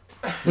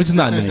 which is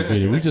not nitty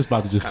gritty. We're just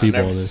about to just Kinda feed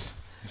all nervous. this.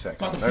 He's like,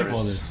 About I'm to feed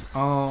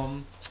all nervous.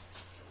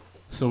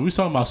 this. So we were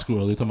talking about school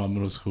earlier, talking about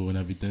middle school and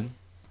everything.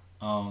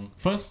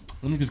 First,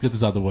 let me just get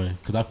this out of the way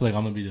because I feel like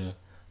I'm gonna be the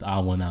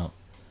odd one out.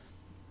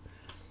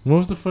 When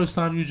was the first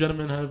time you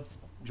gentlemen have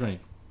drank?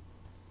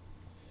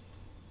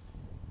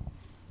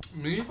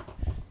 Me?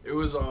 It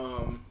was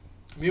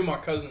me and my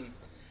cousin.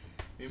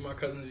 Me and my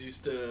cousins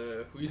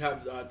we'd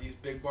have these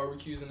big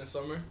barbecues in the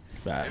summer.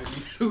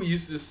 Facts. And we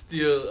used to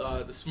steal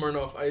the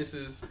Smirnoff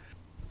Ices.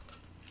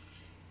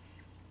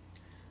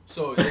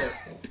 So yeah,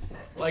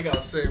 like I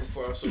was saying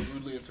before, I was so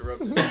rudely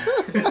interrupted.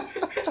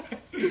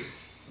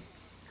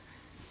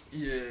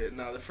 Yeah,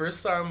 now the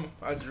first time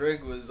I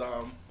drank was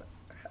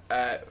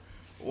at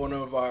one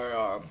of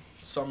our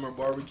summer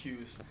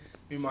barbecues.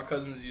 Me and my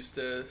cousins used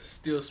to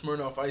steal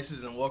Smirnoff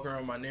Ices and walk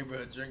around my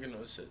neighborhood drinking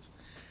those shits.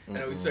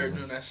 And we started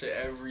doing that shit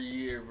every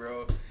year,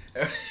 bro.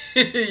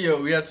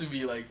 Yo, we had to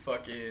be like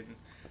fucking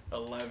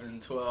 11,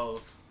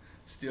 12,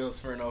 stealing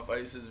Smirnoff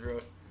Ices,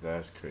 bro.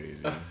 That's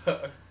crazy.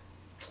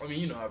 I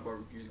mean, you know how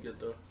barbecues get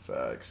though.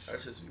 Facts.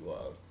 That just be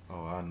wild.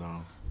 Oh, I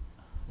know.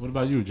 What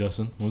about you,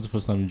 Justin? When was the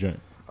first time you drank?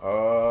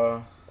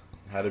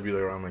 Had to be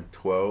like around like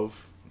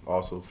 12.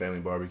 Also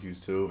family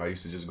barbecues too. I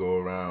used to just go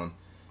around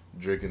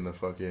drinking the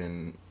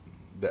fucking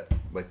the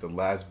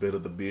last bit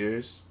of the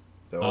beers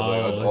that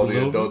all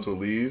the adults would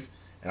leave,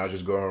 and I was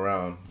just going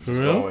around, just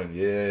For real? going,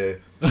 yeah.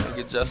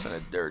 Nigga Justin a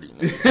dirty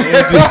nigga.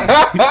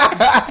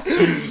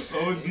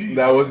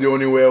 That was the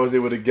only way I was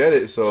able to get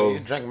it. So You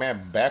drank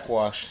mad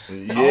backwash.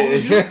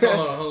 yeah,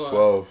 Hold on.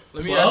 12.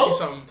 Let me ask you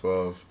something.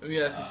 12. Let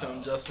me ask you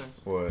something, Justin.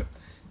 What?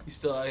 You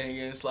still out here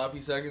getting sloppy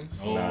seconds?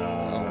 Oh.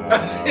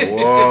 Nah.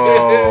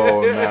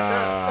 Whoa.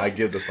 Nah. I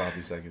give the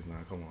sloppy seconds now.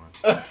 Come on.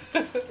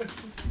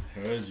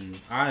 Heard you.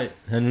 All right,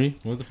 Henry.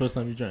 When was the first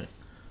time you drank?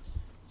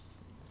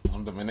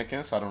 I'm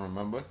Dominican, so I don't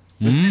remember.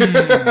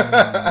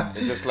 Mm.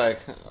 It's just like,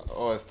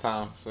 oh, it's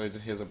time. So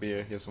here's a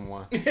beer, here's some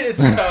wine.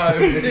 It's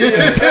time.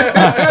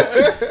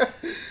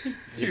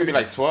 You could be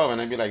like 12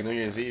 and it'd be like New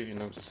Year's Eve, you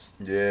know, just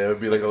Yeah, it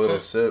would be like a Take a little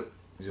sip.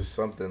 Just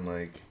something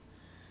like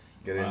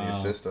get it in your Wow.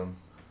 system.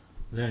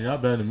 Yeah, y'all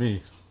better than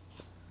me.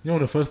 You know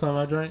the first time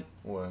I drank?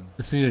 What?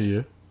 The senior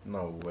year.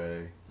 No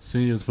way.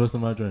 Senior year was the first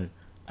time I drank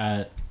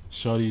at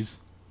Shorty's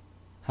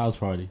house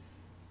party.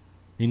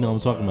 You know what I'm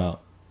talking wow.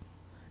 about.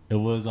 It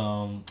was I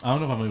don't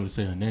know if I'm able to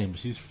say her name, but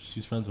she's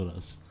friends with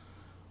us.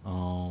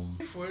 When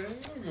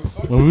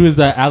we was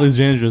at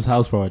Alexandra's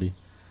house party,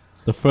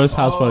 the first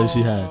house party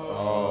she had.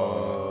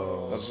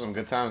 those were some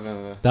good times in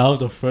the. That was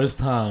the first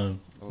time.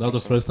 That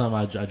was the first time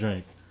I drank.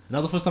 And that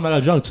was the first time I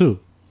got drunk too.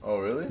 Oh,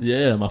 really?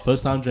 Yeah, my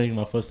first time drinking,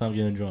 my first time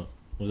getting drunk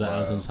was at Wow.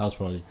 Alexandra's house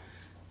party.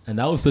 And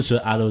that was such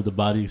an out of the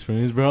body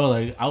experience, bro.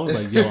 Like, I was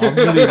like, yo, I'm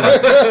really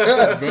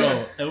like,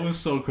 bro, it was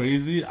so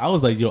crazy. I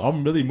was like, yo,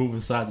 I'm really moving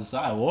side to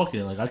side,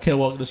 walking. Like, I can't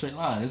walk in a straight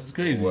line. This is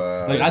crazy.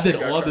 Wow. Like, I That did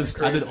shit got all kinda this,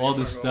 crazy, all the I'm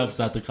not steps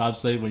that the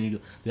cops say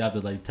when they have to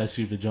like test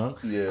you if you're drunk.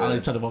 Yeah. I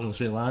like tried to walk in a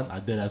straight line. I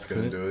did as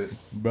Couldn't could. do it.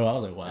 Bro, I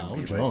was like, wow, It'd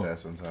I'm be drunk. like that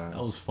sometimes.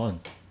 That was fun.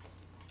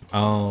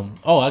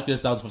 Oh, I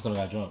guess that was the first time I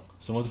got drunk.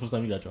 So when's the first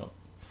time you got drunk?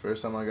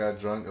 First time I got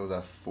drunk, it was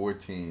at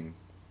 14.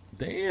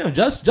 Damn,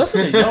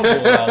 Justin a young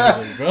boy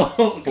out here,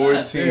 bro.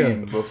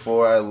 14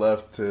 before I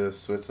left to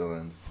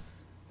Switzerland.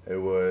 It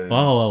was.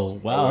 Oh,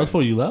 wow. That's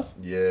before you left?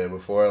 Yeah,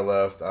 before I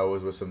left, I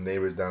was with some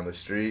neighbors down the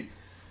street.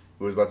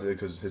 We was about to,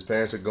 because his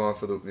parents were gone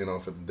for the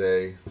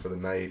day, for the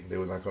night. They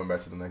was not coming back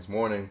to the next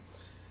morning.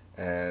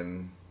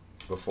 And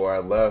before I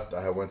left,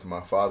 I had went to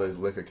my father's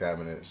liquor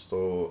cabinet,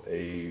 stole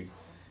a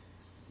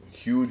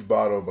huge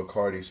bottle of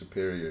Bacardi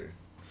Superior.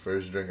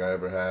 First drink I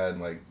ever had,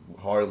 like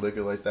hard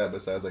liquor like that,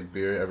 besides like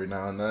beer every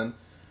now and then.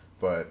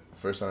 But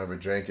first time I ever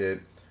drank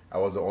it, I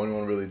was the only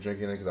one really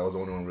drinking it because I was the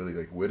only one really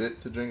like with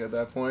it to drink at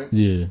that point.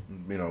 Yeah.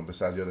 You know,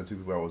 besides the other two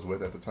people I was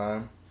with at the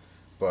time.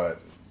 But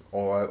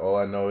all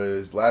I know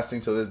is, last thing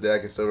till this day I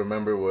can still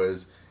remember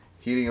was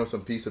heating up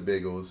some pizza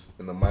bagels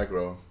in the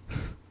micro,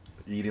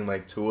 eating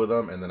like 2 of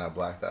them, and then I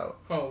blacked out.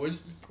 Oh, what'd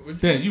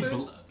Damn, you you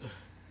say?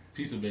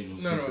 piece of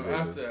bagels. No, pizza bagels.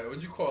 after that,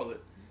 what'd you call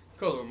it?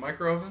 Call it a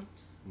micro oven?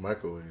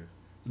 Microwave.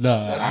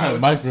 No, That's I not have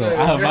what micro. you said.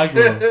 I have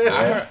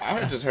micro.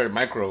 I just heard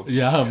micro.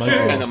 Yeah, I have micro.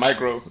 And the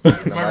micro.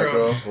 The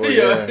micro. Well,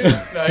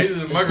 yeah. Nah, he's in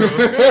the micro.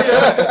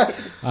 Yeah.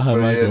 I have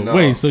But micro. yeah, no.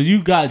 Wait, so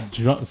you got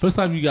drunk? First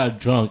time you got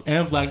drunk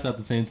and blacked out at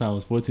the same time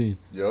was 14.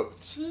 Yep.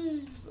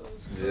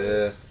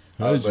 Jesus.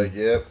 Yeah. I How'd was you? like,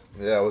 yep.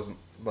 Yeah, I was.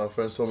 My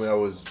friends told me I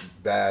was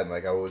bad.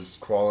 Like, I was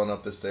crawling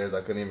up the stairs. I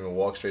couldn't even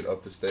walk straight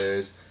up the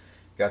stairs.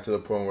 Got to the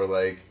point where,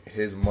 like,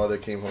 his mother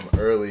came home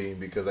early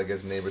because I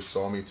guess neighbors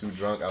saw me too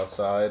drunk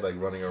outside, like,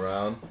 running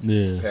around.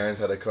 Yeah. Parents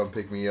had to come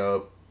pick me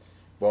up,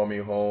 brought me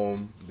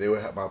home. They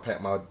would have my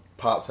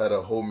pops had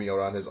to hold me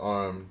around his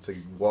arm to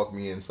walk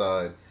me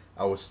inside.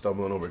 I was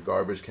stumbling over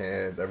garbage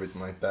cans,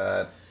 everything like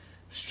that.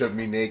 Stripped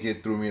me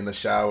naked, threw me in the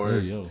shower.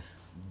 Hey, yo.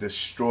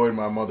 Destroyed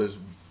my mother's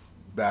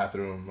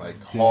bathroom,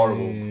 like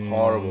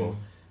horrible.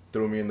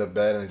 Threw me in the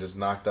bed and just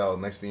knocked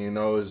out. Next thing you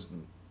know is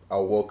I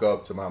woke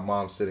up to my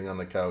mom sitting on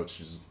the couch,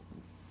 just,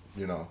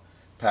 you know,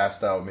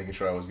 passed out, making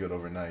sure I was good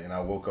overnight. And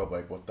I woke up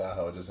like, what the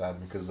hell just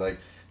happened? Because, like,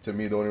 to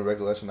me, the only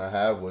recollection I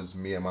have was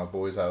me at my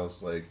boy's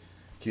house, like,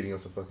 heating up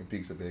some fucking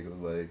pizza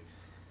bagels. Like,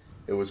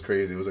 it was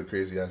crazy. It was a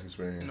crazy-ass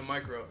experience. In the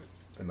microwave.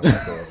 In the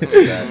microwave.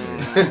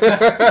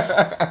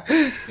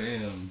 Exactly.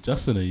 Damn,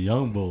 Justin a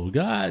young bull.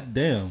 God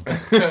damn.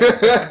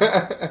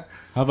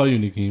 How about you,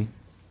 Nikeem?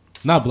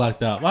 Not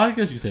blacked out. Well, I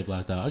guess you say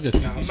blacked out. I guess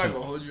Nah, I'm not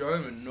gonna hold you. I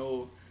don't even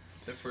know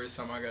the first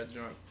time I got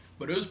drunk,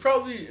 but it was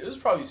probably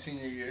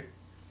senior year.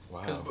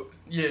 Wow.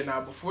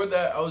 Before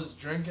that I was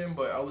drinking,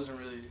 but I wasn't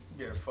really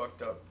getting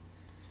fucked up.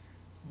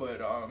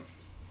 But I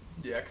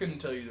couldn't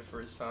tell you the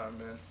first time,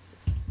 man.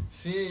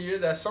 Senior year,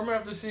 that summer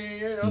after senior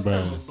year, that was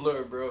kind of a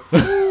blur, bro. A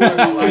lot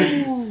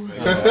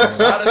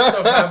of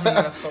stuff happened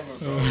that summer,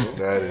 bro.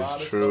 That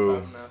is true.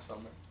 Stuff happened that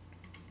summer.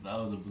 That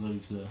was a blue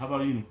shit. How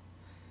about you?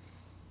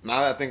 Now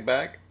that I think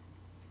back,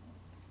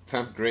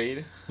 10th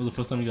grade. Was the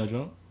first time you got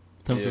drunk?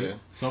 10th grade?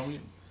 Sophomore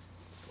year?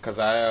 Because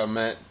I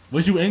met...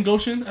 Was you in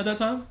Goshen at that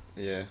time?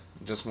 Yeah,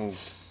 just moved.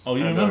 Oh,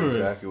 you I remember know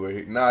exactly where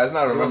he... Nah, it's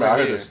not remember. I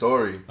heard the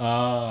story.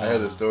 I heard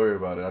the story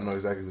about it. I know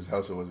exactly whose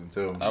house it was in,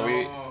 too. I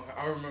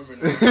remember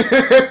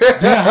that.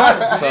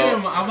 Yeah, So,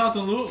 I'm out the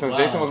loop. Since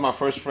Jason was my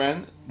first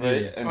friend,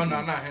 right? Yeah. And Oh,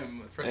 no, not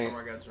him. First time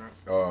I got drunk.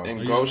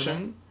 in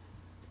Goshen,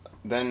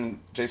 then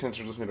Jason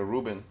introduced me to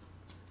Ruben.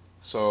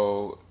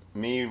 So,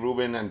 me,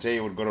 Ruben, and Jay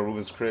would go to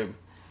Ruben's crib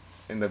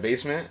in the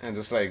basement and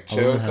just, like,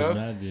 chill and stuff.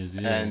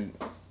 And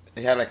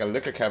he had, like, a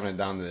liquor cabinet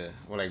down there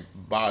with, like,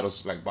 bottles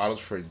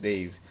for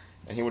days.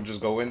 And he would just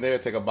go in there,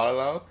 take a bottle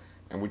out,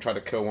 and we try to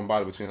kill one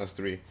bottle between us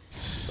three.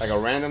 Like a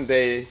random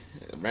day,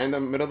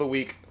 random middle of the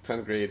week,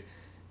 10th grade,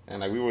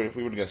 and like we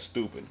would get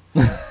stupid.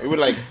 We would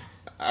like,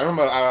 I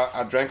remember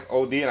I drank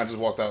OD and I just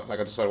walked out, like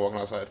I just started walking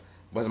outside.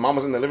 But his mom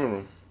was in the living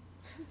room,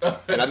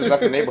 and I just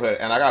left the neighborhood,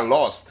 and I got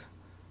lost,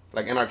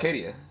 like in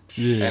Arcadia.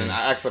 Yeah. And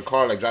I asked the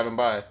car like driving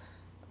by,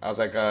 I was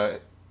like,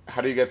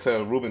 how do you get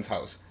to Ruben's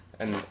house?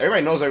 And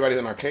everybody knows everybody's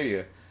in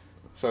Arcadia.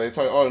 So they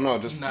told me, oh no,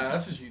 just... Nah,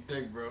 that's what you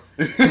think, bro.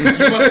 you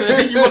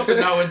must have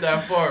not went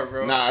that far,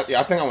 bro. Nah,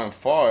 yeah, I think I went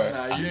far.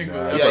 Nah, you didn't go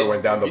Nah, that I far. probably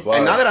went down the block.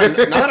 And now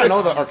that I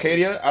know the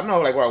Arcadia, I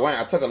know like where I went.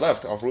 I took a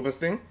left off Ruben's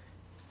thing.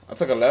 I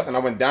took a left and I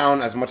went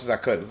down as much as I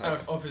could.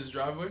 Like, Off his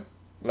driveway?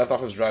 left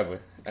off his driveway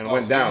and Oh,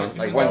 went so down. you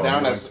Like went went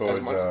down down as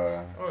towards much.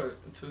 Oh,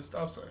 to the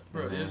stop sign.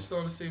 Bro, you're still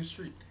on the same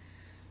street.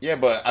 Yeah,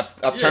 but I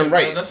Yeah, turned bro,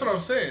 right. that's what I'm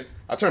saying.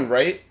 I turned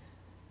right,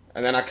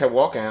 and then I kept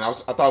walking. And I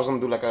thought I was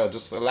gonna do like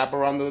just a lap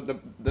around the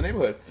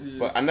neighborhood, Yeah.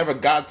 but I never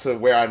got to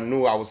where I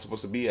knew I was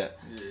supposed to be at.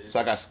 Yeah.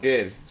 So I got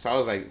scared. So I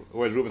was like,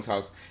 "Where's Ruben's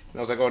house?" And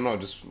I was like, "Oh no,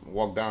 just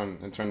walk down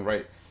and turn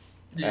right."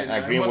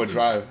 At It Greenwood must've-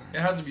 Drive. It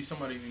had to be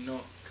somebody we know,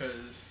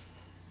 cause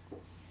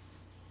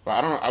But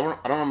I don't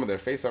remember their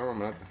face. I don't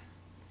remember nothing.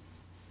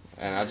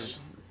 And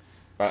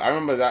but I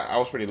remember that I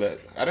was pretty lit.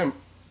 I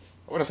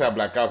wouldn't say I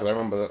blacked out because I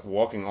remember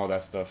walking all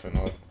that stuff and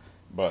all.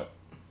 But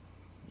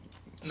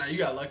nah, you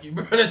got lucky,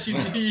 bro, that you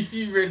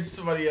rated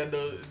somebody I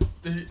know.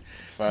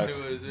 facts,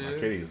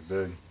 Arcadia is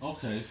big.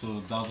 Okay, so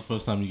that was the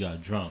first time you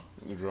got drunk.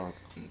 you're drunk.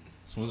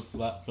 So when's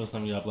the first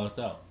time you got blacked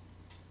out?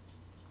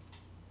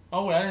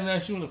 Oh, wait, I didn't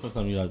ask you when the first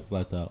time you got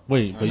blacked out.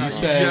 Wait, but you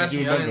said asked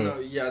you me, I didn't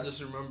remember. know. Yeah, I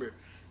just remember.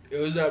 It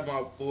was at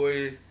my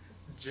boy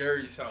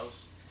Jerry's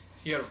house.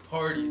 He had a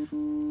party,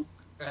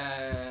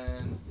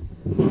 and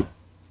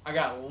I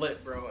got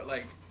lit, bro.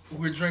 Like,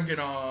 we're drinking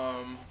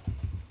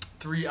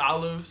 3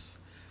 Olives.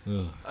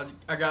 Ugh.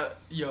 I got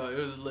it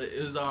was lit.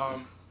 It was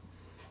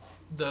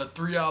the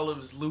 3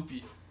 Olives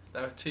loopy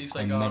that tastes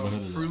like I've never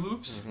heard of Fruit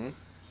Loops. Mhm.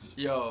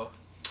 Yo,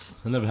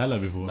 I never had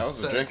that before. That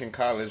was a drink in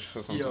college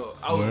for something. yo,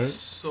 I was Word?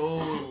 so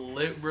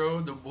lit, bro.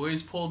 The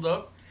boys pulled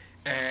up,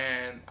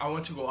 and I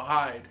went to go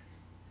hide.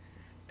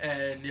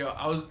 And yo,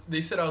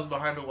 they said I was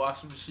behind the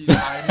washing machine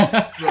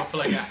hiding, bro, for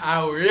like an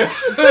hour.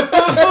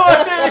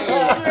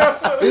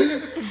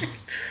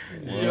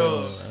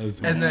 Yo, That's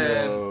and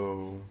then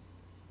Yo.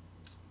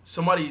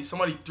 somebody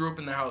threw up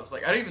in the house.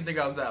 Like, I didn't even think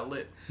I was that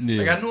lit.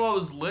 Yeah. Like, I knew I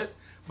was lit,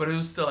 but it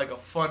was still like a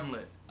fun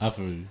lit. I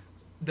feel you.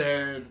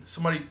 Then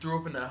somebody threw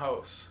up in the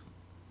house,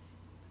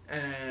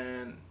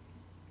 and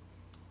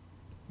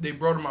they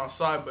brought him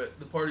outside, but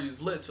the party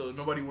was lit, so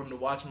nobody wanted to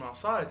watch him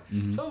outside.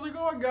 Mhm. So I was like,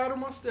 oh, I got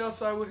him. I'll stay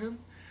outside with him.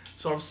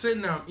 So I'm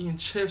sitting there, I'm eating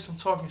chips, I'm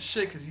talking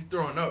shit because he's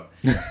throwing up.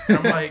 And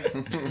I'm like,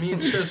 me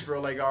and chips, bro,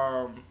 like,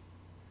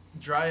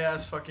 dry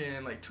ass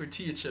fucking, like,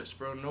 tortilla chips,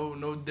 bro. No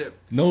dip.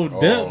 No Oh.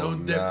 dip. No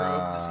dip,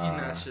 bro. Just eating nah.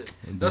 that shit.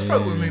 That's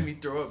probably what Damn. made me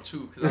throw up,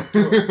 too, because I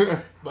threw up.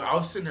 But I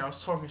was sitting there, I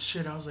was talking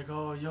shit. I was like,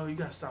 oh, yo, you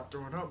gotta stop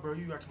throwing up, bro.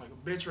 You acting like a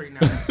bitch right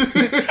now.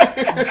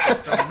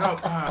 Stop throwing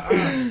up.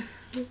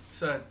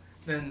 So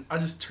then I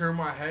just turned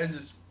my head and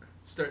just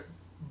start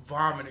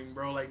vomiting,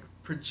 bro. Like,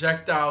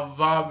 projectile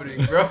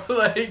vomiting, bro.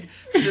 Like,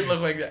 shit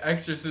looked like the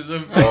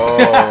exorcism.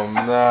 Oh,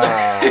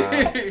 nah.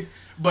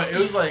 But it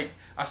was like,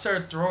 I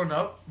started throwing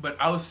up, but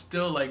I was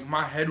still, like,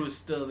 my head was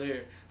still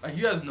there. Like,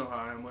 you guys know how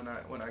I am when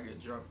I get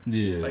drunk.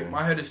 Yeah. Like,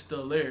 my head is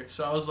still there.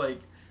 So I was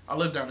I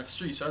live down the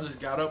street, so I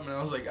just got up and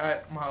I was like, alright,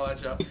 I'm gonna holla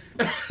at y'all.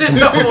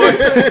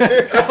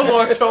 I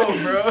walked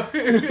home, bro.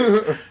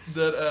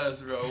 Dead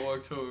ass, bro. I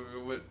walked home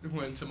and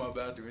went to my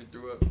bathroom and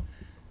threw up.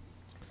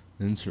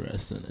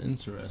 Interesting.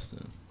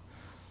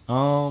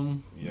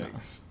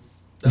 Yikes.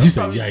 You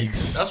said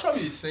yikes. That's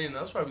probably the same.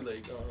 That's probably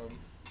like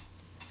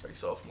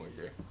sophomore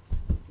year.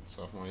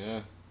 Sophomore, yeah.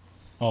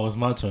 Oh, it's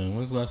my turn.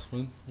 When's the last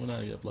when did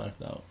I get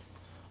blacked out?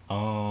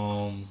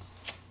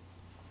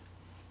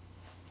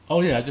 Oh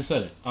yeah, I just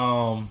said it.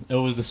 It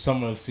was the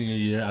summer of senior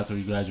year after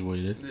we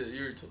graduated. Yeah, you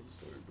already told the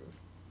story,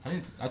 bro.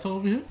 I told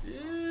over here?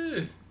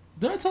 Yeah.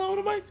 Did I tell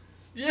over the mic?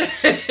 Yeah.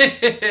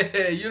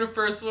 You're the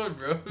first one,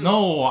 bro.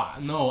 No,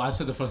 I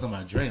said the first time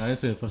I drank. I didn't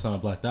say the first time I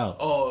blacked out.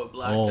 Oh,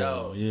 blacked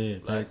out. Oh, yeah, pay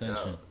Blacked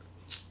attention. out.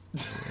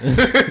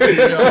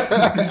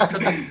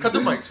 Cut the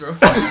mics, bro.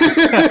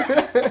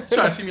 You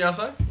trying to see me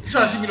outside? You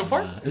trying to see me in the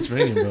park? It's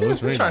raining, bro.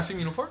 It's You raining. trying to see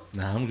me in the park?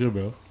 Nah, I'm good,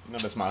 bro. You know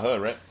that's my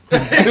hood, right?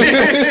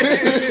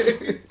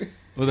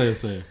 What did I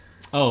say?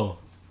 Oh,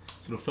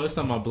 so the first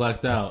time I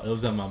blacked out, it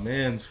was at my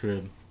man's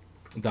crib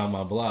down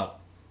my block.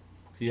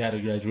 He had a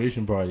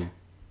graduation party.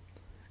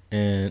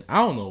 And I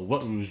don't know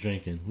what we was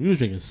drinking. We was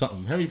drinking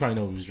something. Henry probably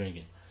know what we was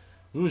drinking.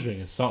 We was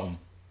drinking something.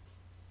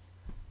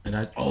 And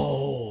I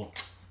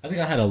think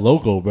I had a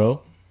Loco,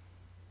 bro.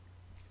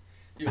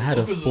 Yo, I had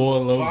a Locos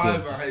Four was the Loko.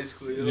 vibe in high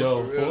school,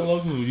 Yo, for Four real.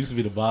 Locos used to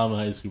be the bottom of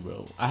high school,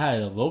 bro. I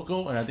had a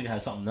Loco, and I think I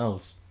had something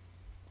else.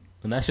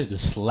 And that shit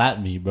just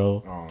slapped me,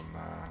 bro. Oh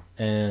nah.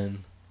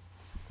 And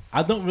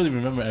I don't really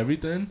remember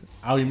everything.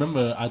 I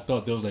remember I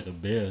thought there was like a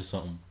bear or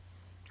something.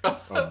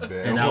 A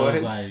bear. And I What?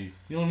 was like,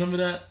 you don't remember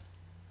that?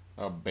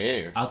 A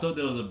bear. I thought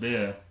there was a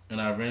bear,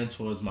 and I ran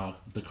towards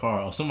the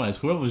car, or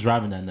whoever was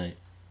driving that night.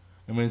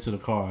 I ran to the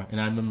car, and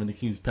I remember the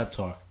King's pep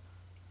talk.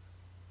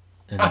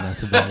 And then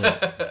that's about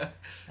it.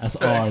 That's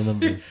all I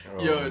remember.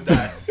 Yo,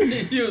 that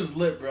he was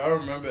lit, bro. I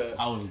remember it.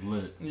 I was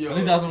lit. Yo. I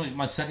think that was only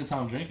my second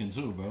time drinking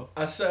too, bro.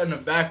 I sat in the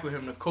back with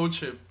him to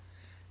coach him,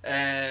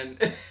 and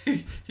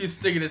he was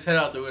sticking his head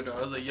out the window.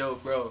 I was like, "Yo,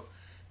 bro,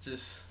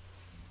 just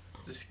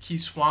keep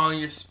swallowing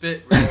your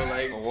spit, bro.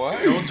 Like,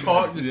 What? don't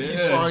talk. Just keep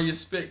Yeah. swallowing your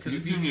spit, because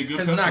He's giving me a good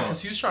pep talk.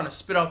 because he was trying to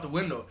spit out the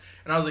window,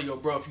 and I was like, "Yo,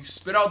 bro, if you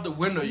spit out the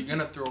window, you're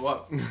gonna throw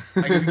up.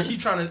 Like, if you keep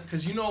trying to,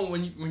 because you know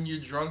when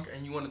you're drunk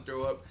and you want to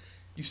throw up,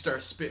 you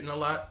start spitting a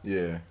lot.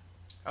 Yeah.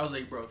 I was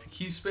like, bro, if you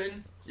keep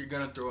spitting, you're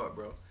gonna throw up,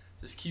 bro.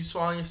 Just keep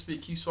swallowing your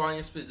spit, keep swallowing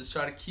your spit. Just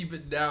try to keep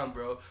it down,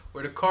 bro.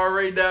 We're the car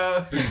right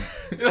now.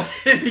 I'm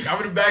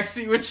in the back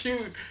seat with you.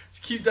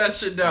 Just keep that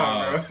shit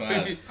down, bro.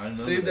 Facts. I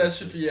remember Save that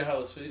shit for your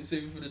house.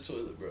 Save it for the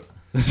toilet, bro.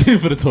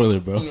 For the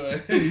toilet, bro.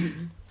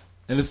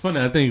 And it's funny.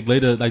 I think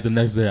later, like the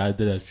next day, I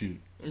did that shoot.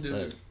 Dude,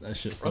 Like, that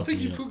shit. I fucked think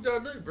me you up. pooped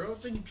that night, bro. I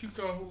think you puked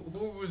on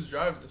whoever was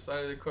driving the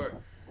side of the car.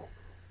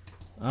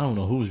 I don't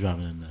know who was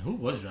driving that night. Who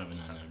was driving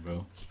that night,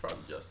 bro? It's probably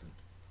Justin.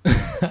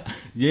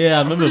 Yeah,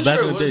 I remember pretty back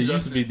sure in it the day. was It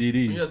used to be Justin.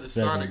 DD. We had the back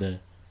Sonic. in the day.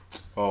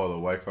 Oh, the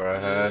white car I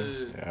had.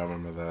 Yeah. Yeah, I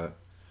remember that.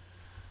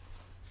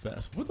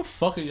 Fast. What the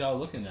fuck are y'all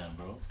looking at,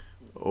 bro?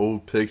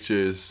 Old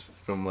pictures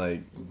from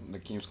like The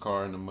Keem's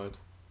car in the mud.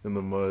 in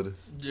the mud.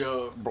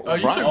 Yo. Bro, Oh,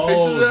 you Brian- took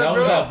pictures of that, that bro?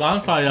 was that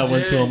bonfire I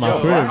went to on my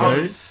yo, crib, I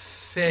right? was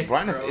sick,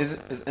 Brian bro. is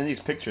in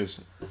these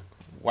pictures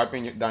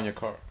wiping down your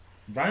car.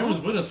 Brian was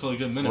with us for a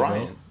good minute,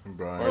 Brian. And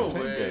Brian. No Or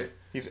same way. guy.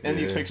 He's in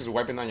these Yeah. pictures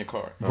wiping down your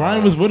car. bro.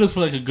 Brian was with us for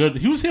like a good.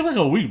 He was here like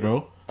a week,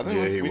 bro. I think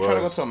Yeah, we he tried to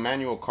go was. to a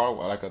manual car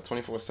wash, like a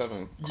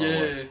 24/7 car wash.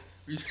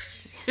 Yeah.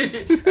 And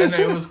then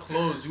it was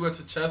closed. We went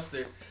to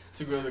Chester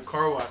to go to the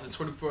car wash, a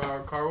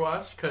 24-hour car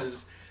wash.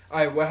 Because,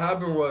 what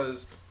happened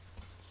was,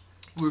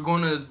 we were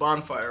going to this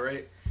bonfire,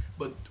 right?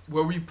 But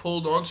where we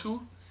pulled onto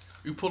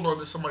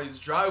somebody's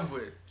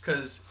driveway.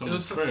 Because it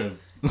was crib.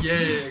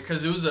 yeah,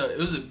 because it was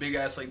a big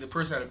ass, like the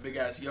person had a big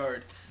ass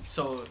yard,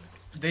 so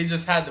they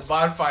just had the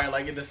bonfire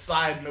like in the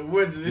side in the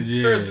woods of this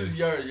Yeah. person's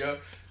yard, yo.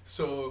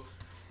 So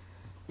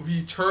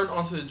we turned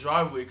onto the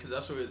driveway because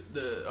that's where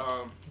the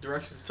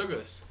directions took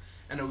us,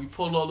 and then we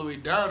pulled all the way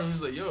down and we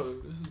was like, yo,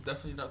 this is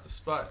definitely not the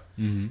spot.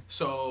 Mm-hmm.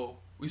 So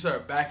we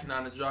started backing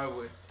down the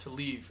driveway to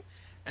leave,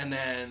 and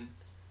then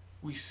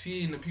we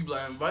seen the people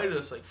that invited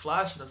us like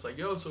flashing us like,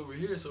 yo, it's over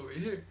here, it's over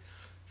here.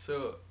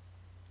 So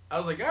I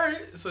was like, all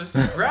right, so it's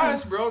the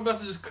grass, bro. I'm about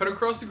to just cut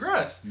across the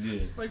grass.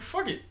 Yeah. I'm like,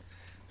 fuck it.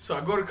 So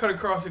I go to cut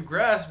across the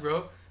grass,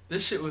 bro.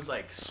 This shit was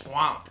like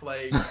swamp.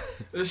 Like,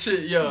 this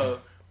shit, yo.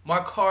 My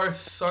car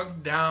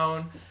sunk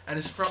down, and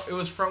it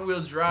was front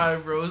wheel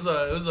drive, bro. It was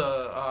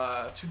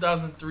a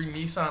 2003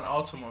 Nissan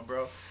Altima,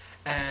 bro.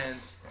 And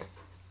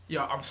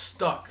yo, I'm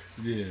stuck.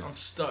 Yeah. I'm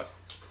stuck.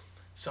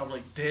 So I'm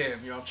like,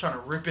 damn, yo, I'm trying to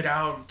rip it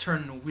out. I'm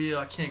turning the wheel.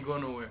 I can't go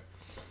nowhere.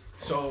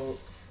 So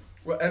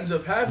what ends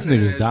up happening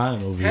nigga's is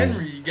dying over here.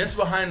 Henry gets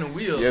behind the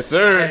wheel. Yes,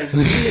 sir. And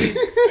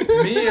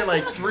me and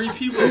like 3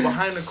 people are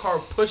behind the car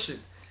pushing.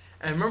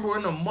 And remember, we're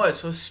in the mud,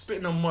 so it's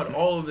spitting the mud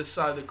all over the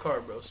side of the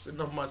car, bro. Spitting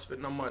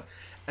the mud.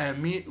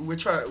 And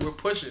we're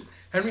pushing.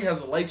 Henry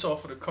has the lights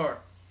off of the car.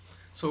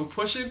 So we're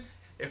pushing.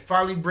 It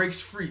finally breaks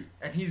free.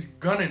 And he's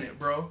gunning it,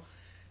 bro.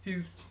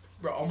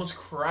 Bro, almost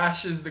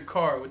crashes the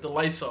car with the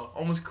lights off.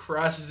 Almost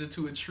crashes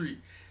into a tree.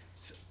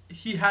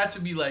 he had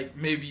to be like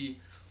maybe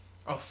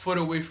a foot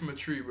away from a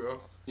tree, bro.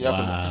 Yeah,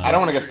 because Wow. I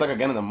don't want to get stuck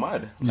again in the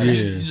mud. So Yeah.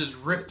 he just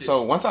ripped it.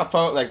 So once I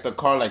felt like the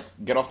car like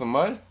get off the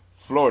mud,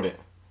 floored it,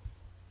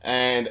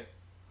 and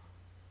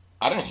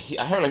I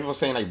heard like people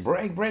saying like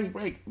brake,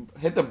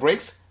 hit the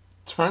brakes,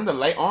 turn the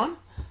light on,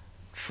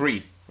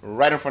 tree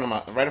right in front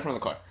of the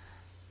car.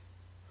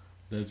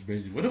 That's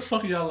crazy. What the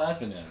fuck are y'all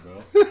laughing at,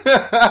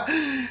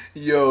 bro?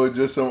 Yo,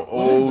 just some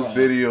old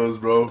videos,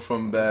 bro,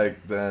 from back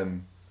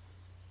then.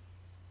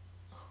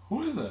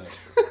 Who is that?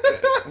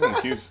 That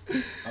was Hughes.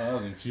 Oh, that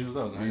was in Q's.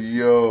 That was in high school.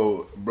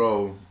 Yo,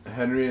 bro,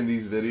 Henry in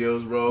these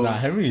videos, bro. Nah,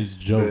 Henry is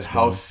jokes,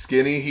 How bro.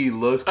 skinny he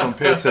looks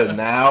compared to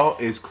now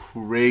is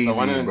crazy, The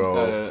one in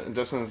bro.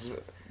 Justin's.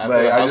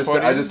 Like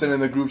I just sent in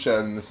the group chat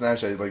and the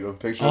Snapchat like a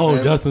picture of Oh,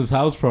 him. Justin's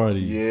house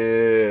party.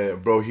 Yeah,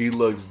 bro, he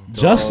looks dumb.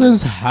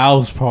 Justin's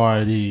house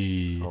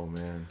party. Oh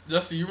man.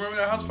 Justin, you remember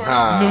that house party?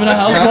 Nah. Remember that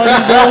house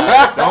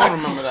party, bro? Don't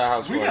remember that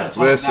house We gotta party.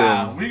 talk. Listen.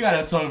 Nah, we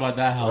gotta talk about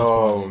that house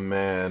Oh party.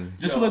 man.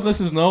 Just to let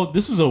listeners know,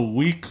 this was a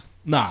week.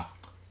 Nah,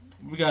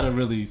 we gotta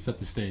really set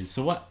the stage.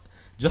 So what?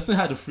 Justin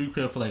had the free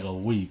crib for like a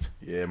week.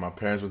 Yeah, my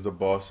parents went to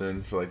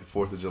Boston for like the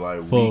 4th of July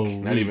For week. a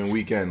Not week. even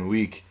weekend,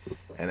 week.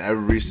 And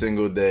every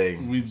single day.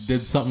 We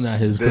did something at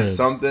his There's crib.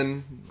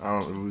 something. I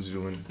don't know what was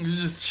doing. He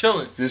was just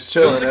chilling. Just It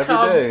chilling was a every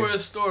calm day. before the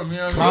storm, you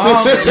know what Calm,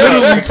 I mean?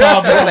 literally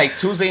calm. It was like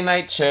Tuesday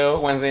night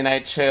chill, Wednesday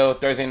night chill,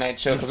 Thursday night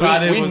chill. Because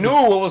Friday we was knew the-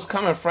 what was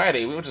coming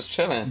Friday. We were just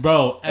chilling.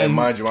 Bro, And and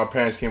mind you, my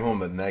parents came home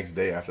the next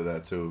day after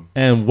that too.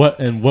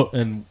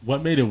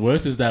 what made it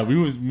worse is that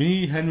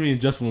me, Henry, and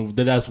Justin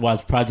did us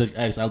watch Project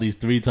X at least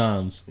 3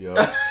 times Yo.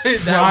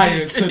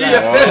 prior to Yo,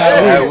 that.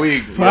 that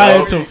week. Prior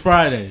yo. to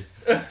Friday.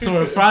 So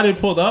when Friday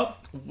pulled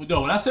up,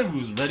 yo, when I said we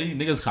was ready,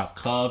 niggas cop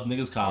Cubs,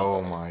 niggas cop.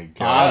 Oh my I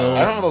god.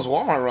 remember those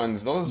Walmart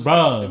runs. Those,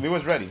 Bruh. we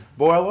was ready.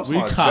 Boy, I lost We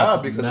my cop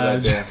job because of that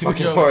nice. damn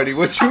fucking Yo. party.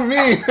 What you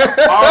mean?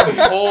 Our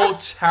whole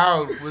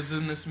town was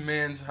in this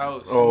man's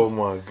house. Oh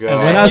my god. And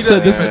when I he said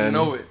doesn't this- even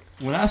know it.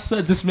 When I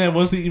said this man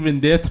wasn't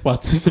even there to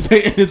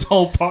participate in this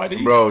whole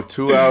party, Bro,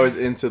 2 hours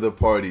into the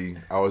party,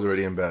 I was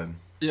already in bed.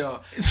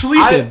 Yo,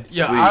 sleeping.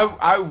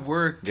 I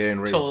worked Getting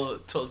raped.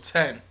 till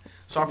 10,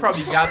 so I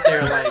probably got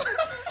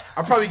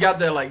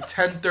there like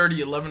 10:30,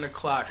 11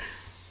 o'clock.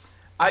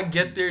 I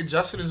get there,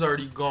 Justin is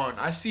already gone.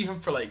 I see him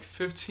for like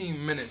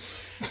 15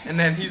 minutes, and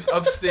then he's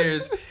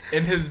upstairs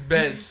in his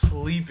bed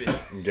sleeping.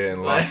 I'm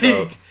getting locked Like,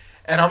 up.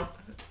 and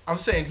I'm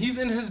saying he's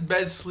in his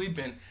bed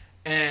sleeping,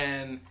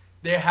 and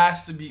there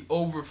has to be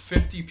over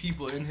 50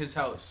 people in his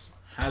house.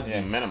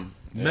 Yeah, minimum.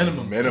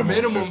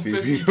 Minimum.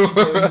 50 people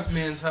in this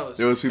man's house.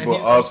 There was people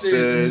and he's upstairs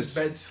in his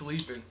upstairs. bed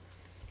sleeping.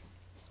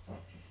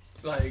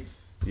 Like,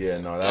 Yeah,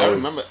 no, that I was.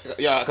 remember.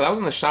 Yeah, because I was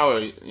in the shower.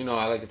 You know,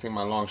 I like to take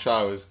my long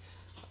showers.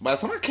 By the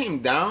time I came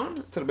down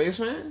to the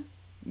basement,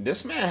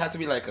 this man had to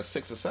be like a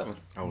 6 or 7.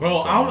 I was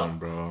Bro, gone,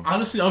 bro.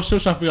 honestly, I'm still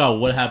trying to figure out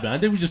what happened. I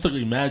think we just took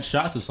like mad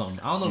shots or something.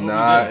 I don't know what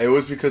Nah, we did. it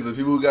was because the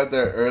people who got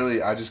there early,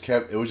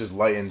 it was just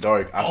light and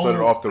dark. I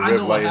started off the I rip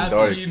know what light and happened.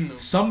 dark. feeding them.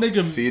 Some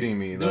nigga Feeding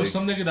me. There was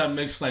some nigga that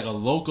mixed like a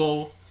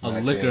local, a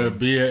Back liquor, in.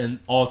 beer, and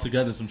all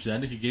together some shit. I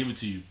think he gave it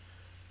to you.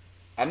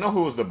 I know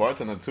who was the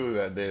bartender too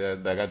that day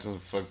that got just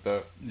fucked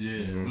up. Yeah,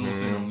 we don't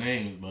say no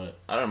names, but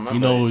I don't remember. you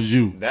know it was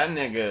you. That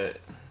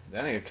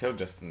nigga killed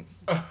Justin.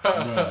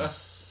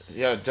 Bruh.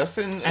 Yeah,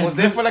 Justin And was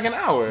there li- for like an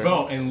hour.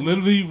 Bro, and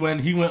literally when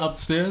he went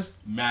upstairs,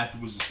 mad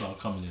people just started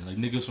coming in. Like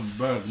niggas from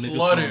Berg, niggas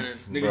Flooded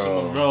from, in. niggas Bro.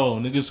 from Monroe,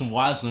 niggas from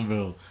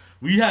Watsonville.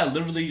 We had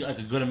literally like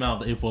a good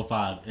amount of the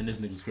 845 in this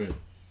nigga's crib.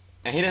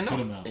 And he didn't Put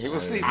him know. out. He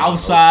was asleep.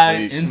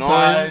 Outside, sleep.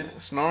 inside,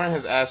 Snoring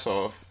his ass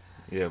off.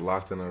 Yeah,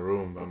 locked in a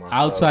room by myself.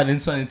 outside,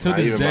 inside, and to Not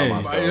this even by day.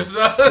 myself. By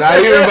yourself. Not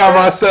even by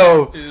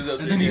myself. He was up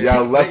And there. then he-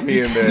 Y'all left me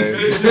in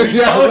there.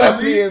 Y'all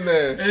left me in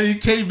there. And he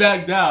came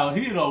back down.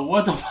 He didn't know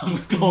what the fuck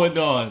was going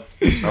on.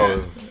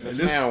 Oh, This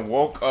man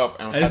woke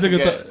up and And had this to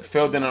nigga get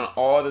filled in on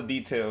all the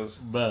details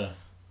Bruh.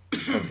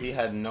 because he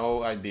had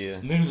no idea.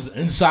 Niggas was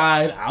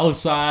inside,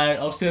 outside,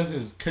 upstairs in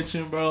his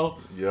kitchen, bro.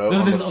 yo, There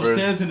was I'm niggas the first.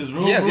 upstairs in his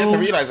room. Yes, you have to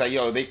room. realize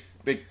that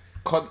they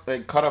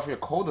cut off your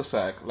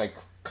cul-de-sac like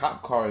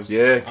cop cars.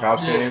 Yeah,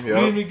 cops Yeah. came. We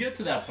didn't Yo. even get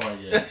to that part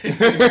yet.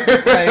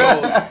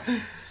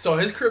 So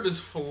his crib is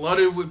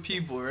flooded with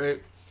people,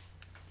 right?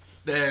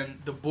 Then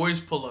the boys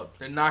pull up.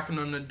 They're knocking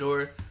on the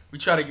door. We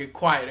try to get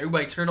quiet.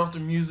 Everybody turn off the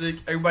music.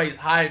 Everybody's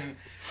hiding.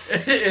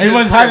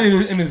 Everyone's hiding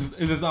in his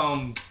In the In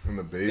basement.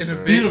 the theater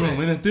basement.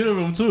 room, in the theater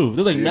room too.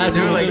 There's like Theater mad They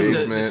were people like in the, the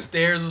Basement. the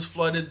stairs was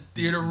flooded.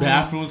 Theater room,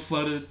 bathroom was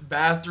flooded.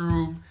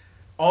 bathroom,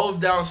 all of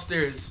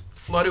downstairs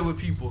flooded with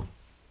people.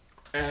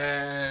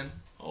 And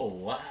Oh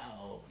wow.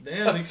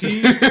 Damn, the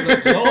key.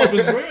 The globe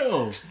is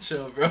real.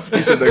 chill, bro.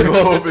 He said the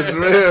globe is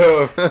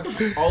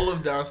real. All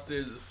of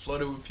downstairs is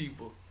flooded with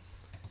people.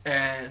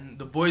 And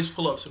the boys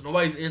pull up, so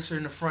nobody's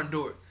answering the front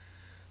door.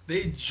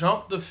 They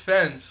jump the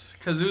fence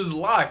because it was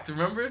locked,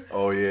 remember?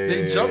 Oh yeah.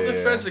 They yeah, jump the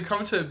yeah. fence and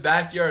come to the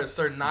backyard and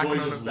start knocking Boy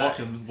on the just back.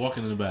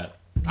 walking in the back.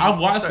 I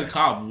watched the start-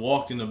 cop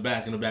walk in the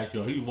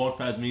backyard. He walked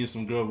past me and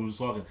some girl who was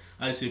talking.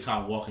 I didn't see a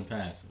cop walking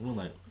past. We were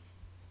like,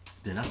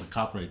 damn, that's a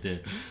cop right there.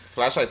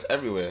 Flashlights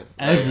everywhere.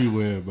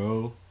 Everywhere,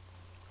 bro.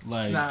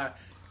 Like, Nah,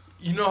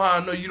 You know how I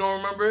know you don't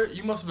remember it?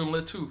 You must have been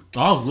lit too.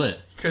 Oh, I was lit.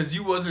 Cause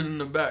you wasn't in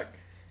the back.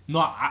 No,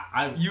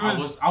 I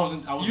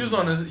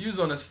was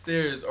on the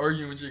stairs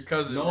arguing with your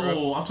cousin. No,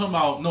 bro. I'm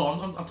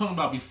talking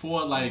about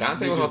before like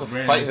Dante was about to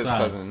ran fight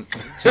inside. his cousin.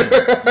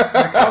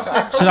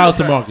 Shout out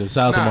to Marcus.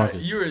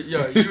 You were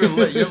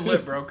lit. You're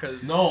lit, bro.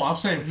 Cause no, I'm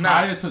saying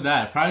prior to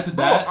that,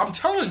 bro, I'm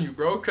telling you,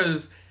 bro.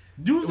 Cause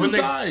you was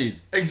inside.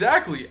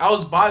 Exactly. I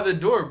was by the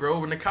door, bro.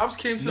 When the cops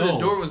came to the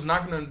door, was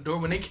knocking on the door.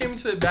 When they came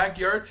into the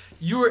backyard,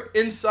 you were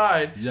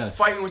inside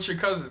fighting with your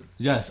cousin.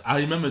 Yes, I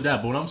remember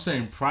that. But what I'm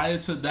saying, prior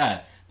to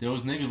that, there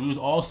was niggas. We was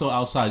all still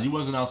outside. You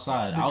wasn't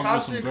outside. The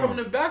cops didn't come in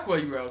the back while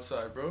you were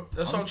outside, bro.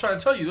 That's what I'm trying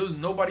to tell you. There was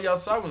nobody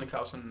outside when the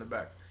cops went in the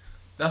back.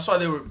 That's why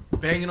they were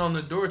banging on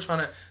the door,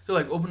 they're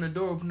like, open the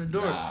door.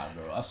 Nah,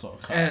 bro, I saw a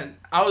cop. And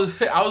I was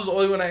the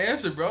only one that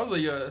answered, bro. I was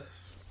like, yo,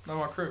 it's not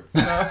my crib.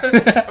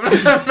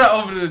 I'm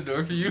not opening the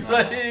door for you. Nah,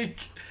 like,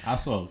 I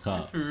saw a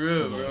cop. For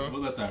real, bro.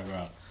 We'll let that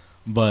rock.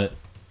 But,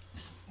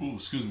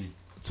 excuse me.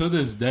 To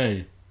this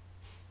day,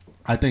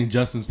 I think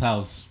Justin's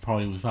house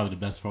party was probably the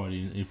best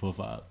party in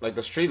 845. Like,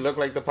 the street looked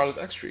like the Project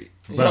X street.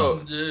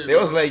 Bro. Yo, they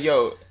was like,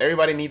 yo,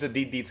 everybody needs a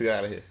DD to get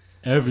out of here.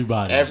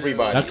 Everybody.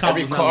 That cop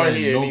every car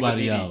here needs a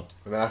DD. Out.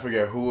 And I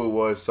forget who it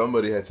was.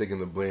 Somebody had taken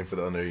the blame for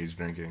the underage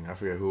drinking. I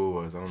forget who it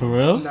was. I don't For know.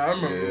 real? Nah, I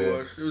remember who it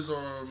was. It was,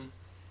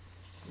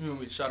 you know,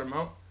 we shot him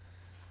out.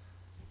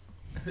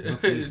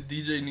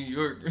 DJ New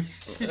York.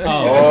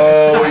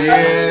 Oh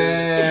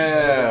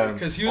yeah,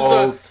 because he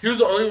was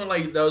the only one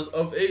like that was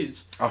of age.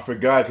 I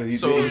forgot because he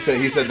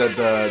said that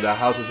the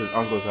house was his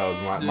uncle's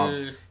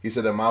house. He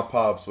said that my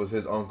pops was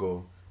his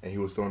uncle and he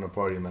was throwing a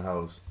party in the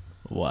house.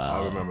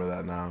 Wow, I remember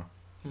that now.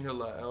 He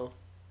held that L.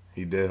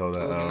 He did hold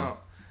that L.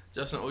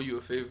 Justin owe you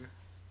a favor.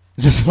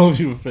 Just owe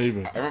you a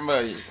favor. I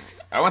remember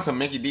I went to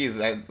Mickey D's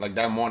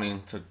that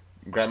morning to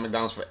grab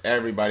McDonald's for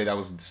everybody that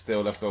was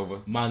still left over.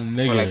 My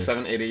nigga. For like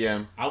 7, 8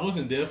 a.m. I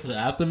wasn't there for the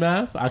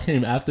aftermath. I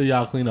came after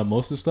y'all cleaned up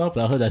most of the stuff,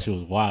 but I heard that shit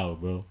was wild,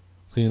 bro.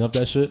 Cleaning up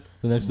that shit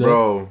the next day.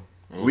 Bro,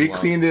 we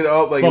cleaned it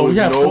up like it was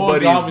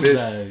nobody's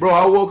business. Bro,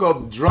 I woke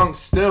up drunk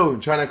still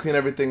trying to clean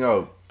everything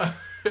up.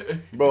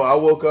 Bro, I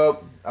woke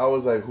up. I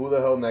was like, who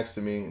the hell next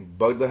to me?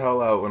 Bugged the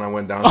hell out when I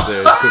went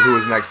downstairs because who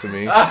was next to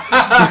me. I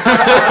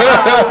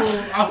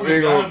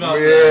forgot about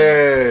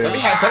that. Sunny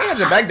had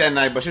your back that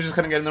night, but she just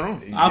couldn't get in the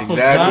room.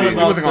 Exactly. He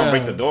wasn't going to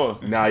break the door.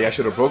 Nah, y'all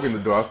should have broken the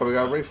door. I probably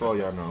got raped for all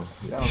y'all know.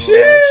 Y'all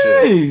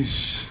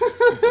Sheesh.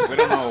 We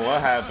don't know what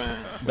happened.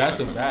 Back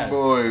to back.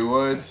 Boy,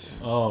 what?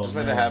 Oh, just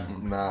let it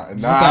happen. Nah.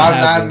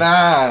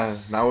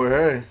 Not with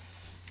her.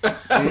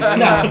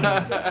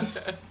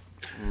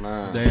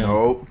 Nah. Damn.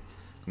 Nope.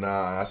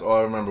 Nah, that's all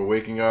I remember.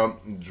 Waking up,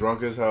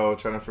 drunk as hell,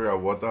 trying to figure out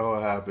what the hell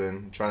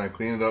happened, trying to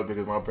clean it up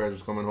because my parents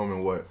was coming home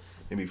in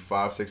maybe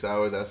 5-6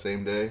 hours that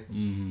same day.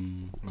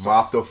 Mm-hmm.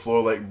 Mopped the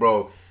floor, like,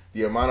 bro,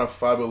 the amount of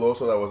Fabuloso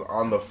that was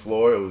on the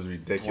floor, it was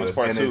ridiculous.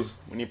 What's part 2?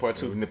 We need part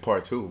 2. We need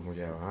part 2.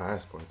 Yeah,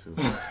 that's part 2.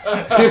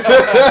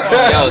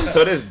 Yo,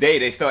 to this day,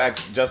 they still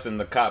ask Justin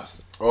the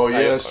cops. Oh,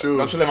 yeah, that's true.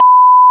 Don't you live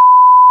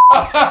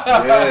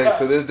yeah,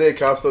 to this day,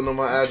 cops don't know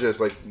my address.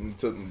 Like,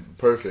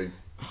 perfect.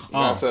 You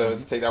have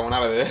to take that one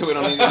out of there. We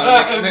don't need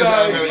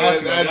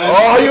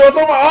Oh, you don't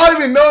know I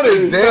don't even know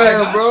this.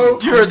 Damn, bro.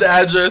 You heard the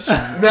address.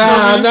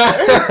 Nah.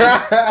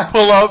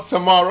 Pull up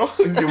tomorrow.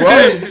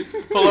 What?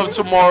 Pull up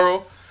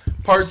tomorrow.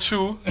 Part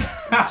 2.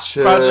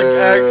 Chill. Project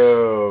X.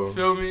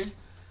 Feel me?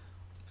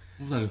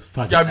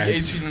 Gotta be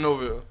 18 and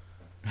over.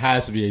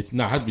 Has to be 18.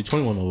 No, it has to be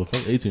 21 over.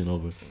 Fuck 18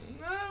 over.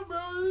 Nah, bro.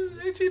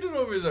 18 and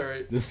over is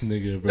alright. This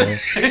nigga, bro.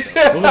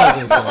 What was I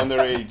gonna say?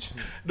 Underage.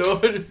 No.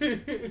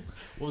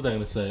 What was I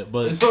gonna say?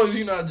 But as long as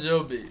you're not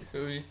jailbait,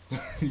 feel me?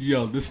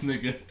 Yo, this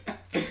nigga.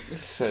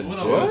 Said what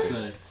I gonna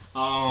say?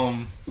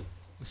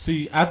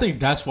 See, I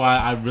think that's why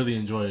I really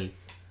enjoy.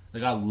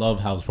 Like, I love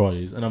house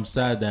parties, and I'm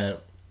sad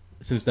that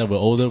since that we're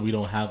older, we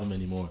don't have them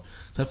anymore.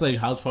 So I feel like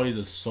house parties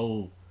are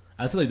so.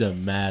 I feel like they're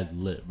mad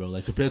lit, bro.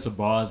 Like compared to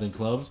bars and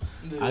clubs,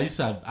 yeah. I used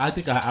to have. I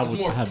think I would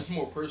have. It's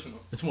more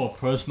personal. It's more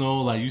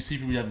personal. Like you see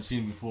people you haven't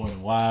seen before in a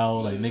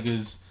while. Like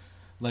niggas,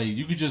 like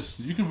you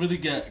could really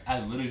get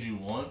as lit as you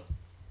want.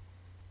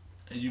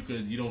 And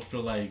you don't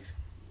feel like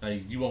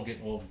you won't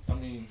get. Well, I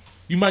mean,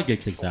 you might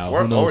get kicked out.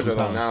 We're Who knows?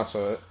 older now,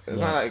 so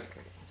it's not like.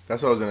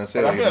 That's what I was gonna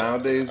say. Like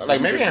nowadays,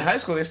 like maybe in high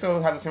school they still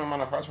have the same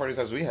amount of house parties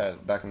as we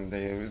had back in the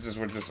day. It's just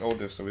we're just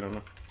older, so we don't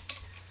know.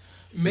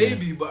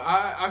 Maybe, but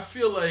I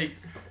feel like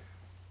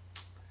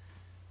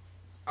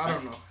I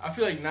don't know. I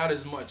feel like not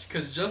as much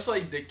because just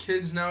like the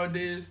kids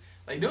nowadays,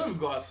 like they don't even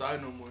go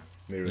outside no more.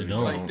 They really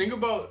don't. Like think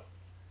about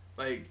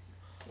like,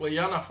 well,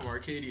 y'all not from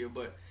Arcadia,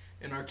 but.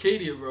 In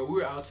Arcadia, bro, we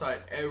were outside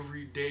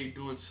every day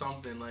doing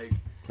something like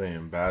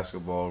playing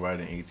basketball,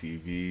 riding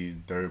ATVs,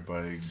 dirt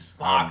bikes,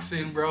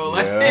 boxing, bro.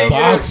 Like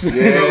boxing.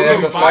 Yeah,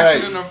 that's a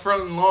boxing fact. in the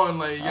front lawn,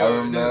 like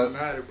yo, it doesn't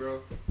matter,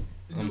 bro.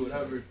 You do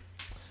whatever.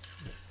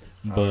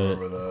 But I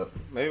remember that.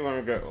 Maybe when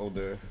we get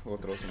older, we'll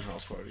throw some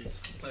house parties.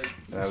 Like,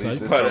 at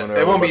least but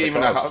it won't be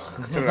even a house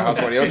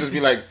party. It'll just be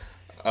like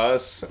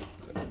us.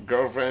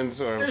 Girlfriends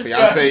or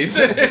fiancés.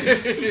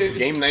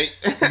 Game night.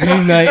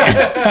 Game night.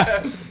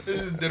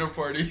 This is dinner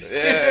party.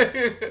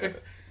 Yeah.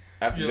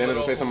 After Yeah, dinner, like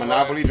just play some open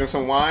Monopoly, wine. drink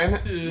some wine.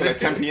 Yeah. Like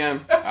 10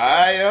 p.m.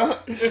 Yeah.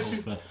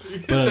 But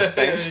You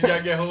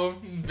gotta get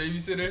home,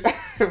 babysitter.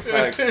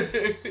 Facts.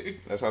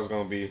 That's how it's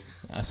gonna be.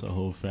 that's a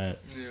whole fact.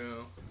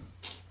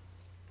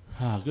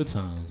 Yeah. Good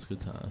times,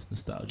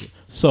 nostalgia.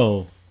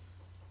 So,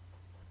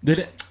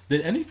 did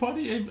any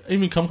party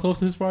even come close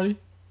to his party?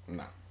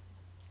 Nah.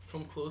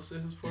 Come close to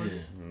his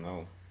party.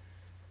 No.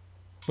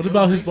 What You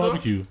about don't his think so?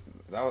 barbecue?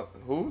 That was,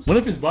 whose? What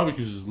if his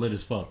barbecue was lit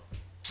as fuck?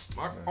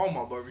 All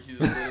my barbecues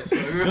are lit as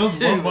fuck. There was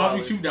one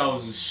barbecue that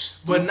was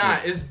stupid. But nah,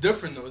 it's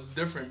different though. It's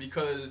different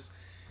because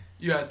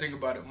you gotta think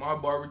about it. My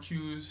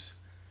barbecues,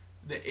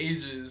 the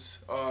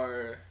ages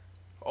are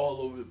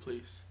all over the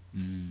place. You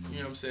know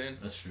what I'm saying?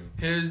 That's true.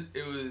 His,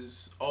 it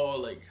was all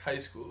like high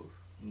school.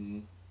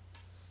 Mm-hmm.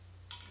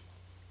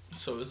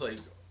 So it's like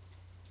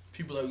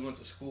people that we went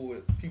to school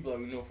with, people that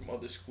we know from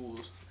other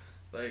schools.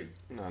 Like,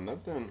 No,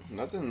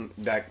 nothing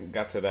that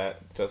got to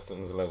that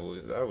Justin's level.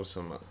 That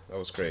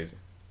was crazy.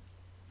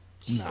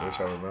 I wish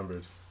I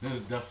remembered.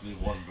 There's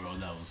definitely one, bro,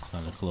 that was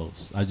kind of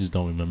close. I just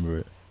don't remember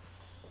it.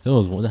 There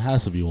was one. There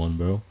has to be one,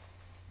 bro.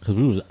 Because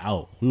we was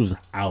out. We was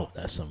out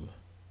that summer.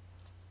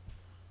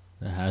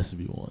 There has to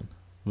be one.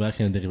 But I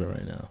can't think of it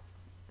right now.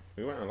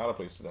 We went a lot of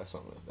places that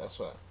summer. That's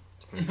why.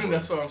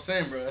 that's what I'm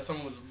saying, bro. That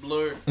summer was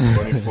blurred.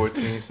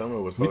 2014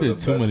 summer was We probably did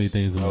the too best. many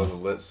things That on was us. a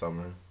lit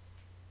summer.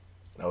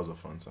 That was a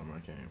fun summer. I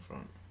can't even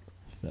front.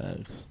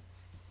 Facts.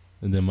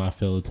 And then my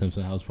failed attempts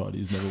at house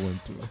parties never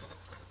went through.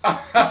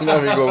 I'm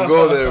not even gonna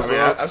go there, I mean,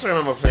 bro. I still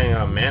remember playing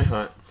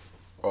Manhunt.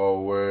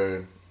 Oh,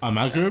 word. On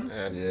my crib?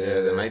 Yeah,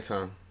 the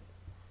nighttime.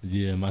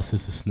 Yeah, my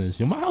sister snitched.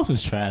 Yo, my house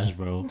is trash,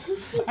 bro.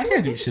 I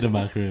can't do shit in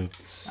my crib.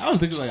 I was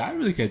thinking, like, I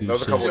really can't do That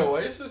was a shit. couple- Yo,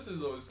 why your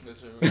sisters always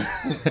snitching,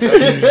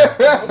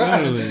 bro?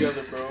 Literally.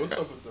 Together, bro. What's up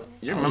with them?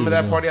 You remember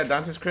that party at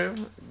Dante's crib?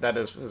 That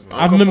is his uncle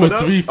I remember pulled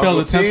up? 3 failed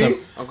Uncle T? attempts.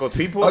 Uncle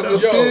T pulled Uncle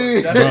up? Yo,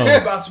 T. that Bro.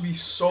 is about to be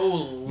so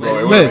lit. Bro,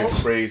 it Bro, would have Lit.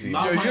 been crazy.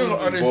 Nah. Yo, you don't Boy,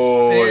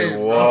 understand,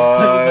 bro.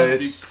 what?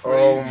 Crazy,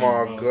 Oh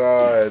my bro.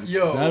 god.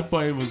 Yo, That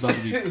party was about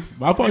to be.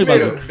 My party we about made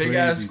to a be big crazy,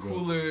 ass bro.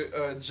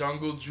 cooler,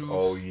 jungle juice.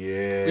 Oh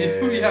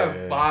yeah. We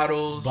have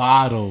bottles.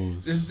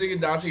 Bottles. This nigga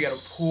Dante got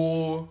a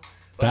pool.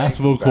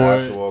 Basketball court.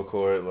 Basketball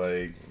court,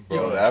 like,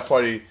 bro, Yo. that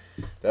party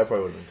would have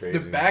been crazy.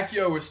 The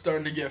backyard was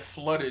starting to get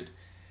flooded.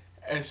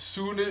 As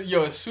soon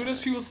as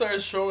people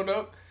started showing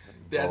up,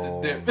 they had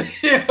to dip.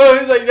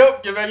 He's like,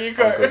 nope, get back in your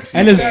car. Uncle T.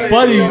 And it's Get outta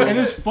funny, here. and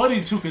it's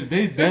funny too, cause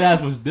dead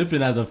ass was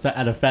dipping at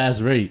a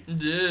fast rate.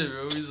 Yeah,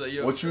 bro. He's like,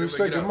 yo. What you everybody expect?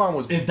 get Your out. mom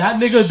was. If that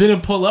nigga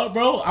didn't pull up,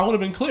 bro, I would have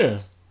been clear.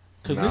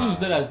 Cause Nah. niggas was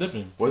dead ass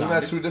dipping. Wasn't Nah,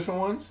 that 2 different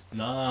ones?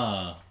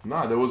 Nah.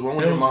 Nah, there was one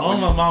with There your was mom. one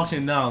my mom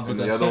came down, but And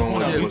the the other second one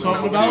one was that we with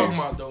talking We're Uncle T. talking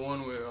about, about the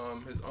one with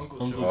his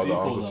uncle Uncle showed T the up.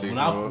 Uncle pulled up.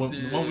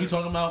 T When pulled up. we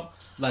talking about,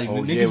 like, Oh the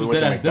yeah, niggas we was went to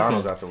dead ass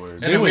McDonald's dipping. afterwards.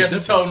 And They then we were had to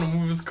dipping. tell him to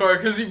move his car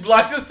because he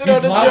blocked us in He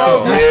on the blocked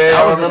job. us.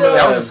 Yeah, I was remember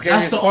that was that. the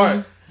scariest That's the part.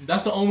 only.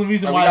 That's the only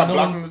reason And we why got no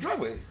blocked one, in the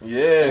driveway.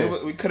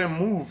 Yeah. We couldn't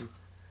move.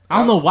 I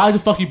don't know why the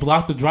fuck he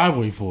blocked the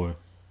driveway for.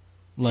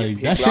 Like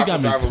He that shit blocked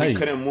got the me driveway, We tight.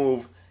 couldn't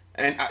move.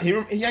 And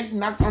he like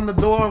knocked on the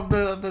door of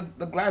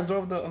the glass door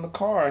of the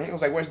car. And he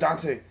was like, "Where's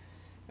Dante?"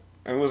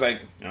 And we was like,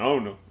 "I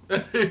don't know."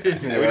 And we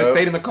just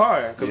stayed in the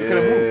car because we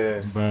couldn't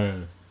move. Yeah.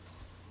 Bruh.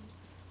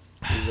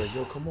 He was like,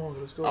 yo, come on,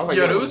 let's go. I was like,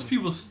 Yo, yo, there was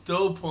people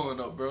still pulling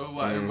up, bro.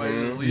 Why everybody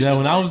just leaving? Yeah,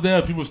 when I was there,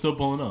 people were still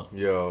pulling up.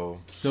 Yo,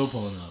 Still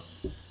pulling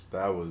up.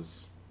 that would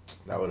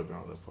have been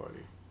a lit party.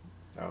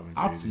 That would have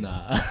been crazy.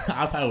 Nah,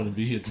 I probably wouldn't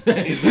be here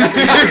today.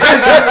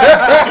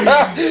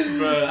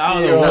 Bruh, I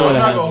don't know Yo, what I'm would not have gonna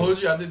happened.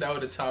 hold you. I think that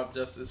would have topped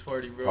Justice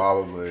Party, bro.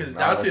 Probably. Because Nah,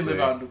 Dante that's live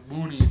it. out in the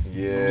boonies.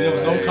 Yeah.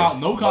 Yeah, but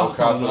no cops would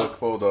pulling have up.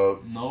 pulled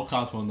up. No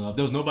cops pulling up.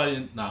 There was nobody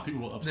in. Nah,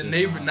 people were The upstairs.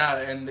 neighbor, nah.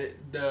 and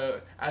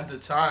the at the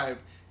time,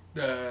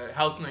 the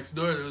house next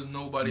door, there was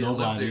nobody that lived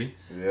Nobody.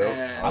 there. Yep.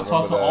 And I remember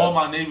talked to that. all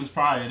my neighbors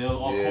prior. They were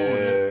all cool with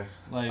it.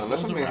 Yeah. Like,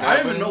 Unless those something are- I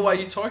don't even know why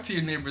you talk to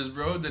your neighbors,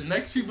 bro. The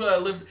next people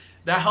that lived,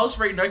 that house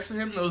right next to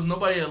him, there was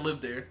nobody that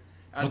lived there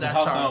at But the that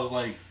house time. that was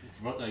like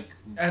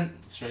And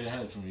straight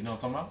ahead from me. You know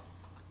what I'm talking about?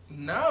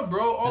 nah,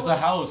 bro. All There's a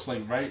house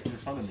like right in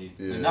front of me.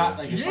 Yeah. Like, not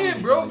like in front yeah, of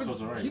me, bro. but, like, But towards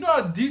the right. you know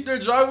how deep their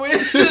driveway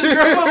is, bro.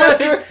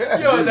 Like,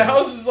 yo, the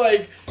house is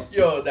like,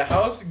 the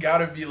house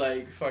gotta be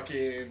like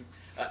fucking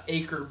an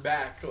acre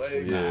back.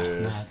 Like, Yeah.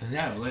 Nah, they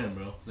have land,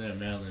 bro. They have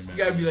mad land. you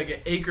gotta be like an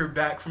acre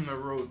back from the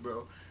road,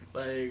 bro.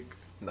 Like,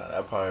 Nah,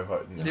 that party.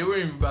 they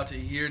weren't even about to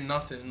hear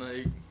nothing.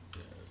 Like,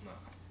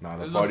 Nah, It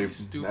that was party. gonna be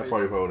stupid. That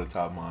party probably would have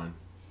topped mine.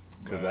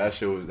 Cause that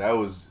shit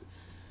was.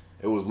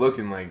 It was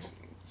looking like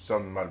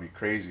something about to be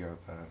crazy out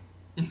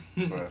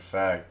there. For a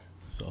fact.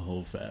 It's a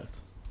whole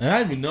fact. And I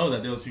didn't even know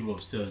that there was people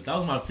upstairs. That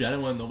was my fear. I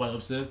didn't want nobody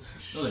upstairs.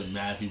 There was like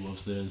mad people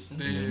upstairs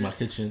in my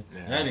kitchen.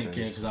 Yeah, and I didn't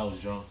care thanks. because I was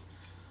drunk.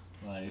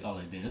 Like, I was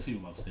like, damn, there's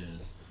people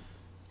upstairs.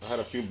 I had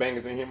a few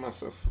bangers in here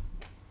myself.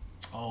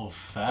 Oh,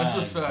 fact. That's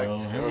a fact. Bro.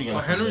 Henry but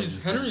got some Henry's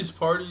bangers. Henry's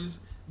parties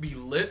be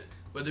lit,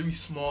 but they be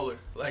smaller.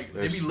 Like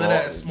They're they be small- lit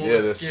at a smaller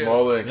Yeah, they're scale.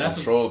 smaller and That's a-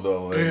 controlled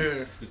though. Like,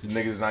 Yeah.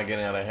 niggas not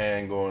getting out of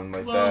hand going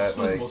like Well, that.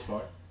 for the Like, most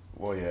part.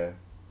 well, yeah.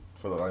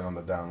 For like on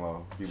the down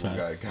low, people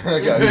Facts. got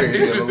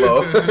crazy on the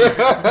low.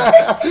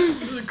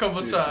 A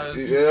couple times.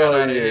 we Yeah, got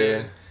outta yeah.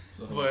 here.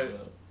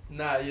 But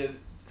nah, yeah,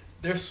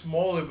 they're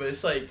smaller, but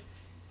it's like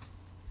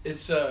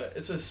it's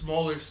a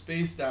smaller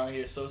space down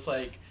here, so it's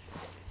like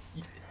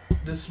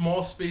the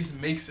small space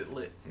makes it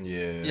lit.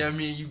 Yeah. Yeah, I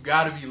mean you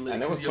gotta be lit.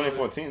 And it was 'cause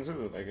 2014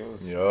 too. Like it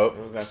was. Yup.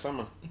 It was that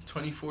summer.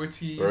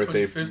 2014,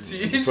 Birthday,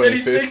 2015,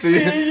 2016.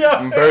 2015.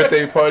 Yo.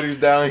 Birthday parties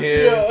down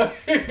here. Yo.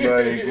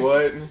 Like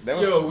what? That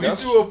was, Yo, we that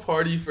was- threw a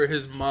party for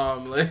his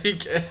mom. Like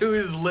it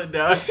was lit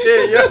down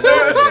here.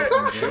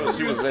 Yo.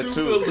 She was lit super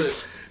too.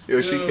 lit. Yo,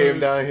 she Yo. came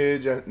down here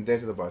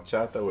dancing the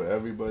bachata with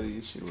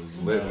everybody. She was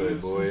lit, It lit,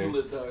 was boy. super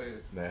lit down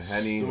here. That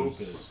Henny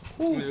was.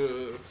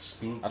 Yeah.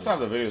 Stupid. I saw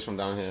the videos from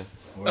down here.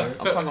 Word?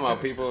 I'm talking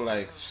about people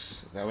like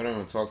that we don't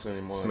even talk to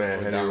anymore. This man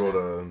We're Henny down rode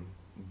there. a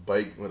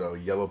bike with a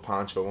yellow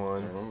poncho I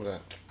on. remember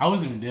that. I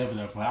wasn't even there for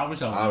that part. I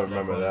wish I was. I there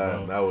remember for that.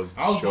 bro. That was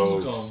I was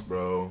supposed to jokes, go.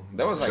 bro.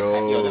 That was like,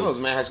 jokes. yo, there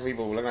was mad high school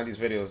people looking at these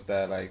videos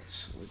that like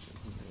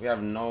we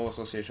have no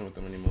association with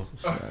them anymore.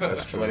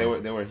 That's true.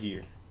 But they were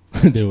here.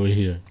 They were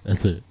here.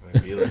 That's it.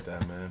 Like, be like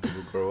that, man.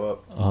 People grow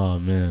up. Oh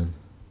man.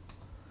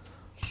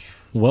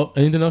 Well,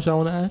 anything else y'all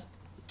want to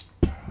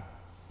add?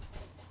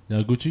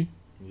 Y'all Gucci?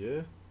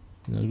 Yeah.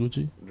 Y'all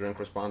Gucci? Drink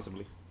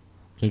responsibly.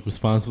 Drink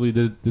responsibly.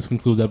 This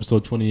concludes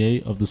episode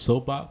 28 of the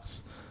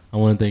Soapbox. I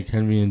want to thank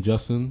Henry and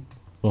Justin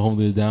for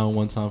holding it down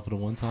one time for the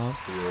one time.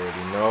 You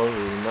already know. You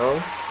already know.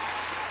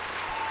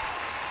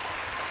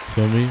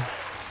 Feel me?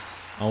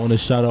 I want to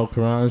shout out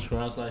Karan.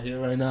 Karan's not here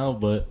right now,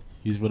 but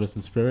he's with us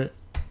in spirit.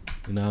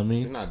 You know what I He's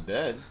mean? not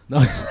dead. No,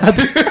 he's not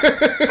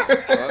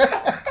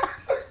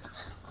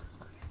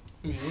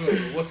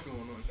What's going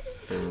on?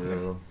 For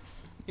real.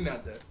 He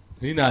not dead.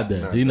 He not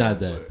dead. Not He not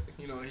dead, dead.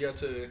 But, you know, he had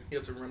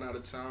to run out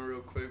of town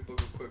real quick,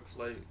 book a quick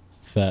flight.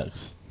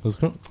 Facts.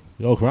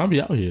 Karan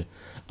be out here.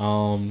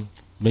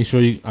 Make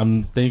sure you.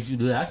 Thank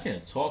you. I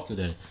can't talk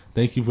today.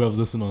 Thank you for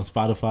listening on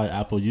Spotify,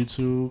 Apple,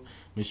 YouTube.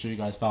 Make sure you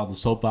guys follow the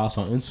Soapbox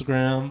on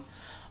Instagram.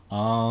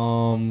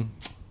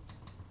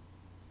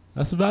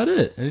 That's about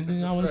it. Anything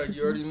That's I a want fact. to say?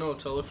 You already know.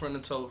 Tell a friend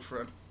to tell a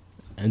friend.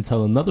 And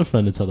tell another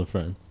friend to tell a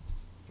friend.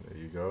 There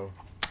you go.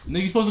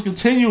 Nigga, you supposed to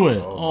continue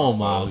it. Oh my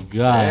fault.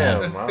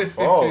 god. Damn, my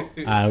fault.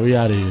 Alright, we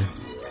out of here.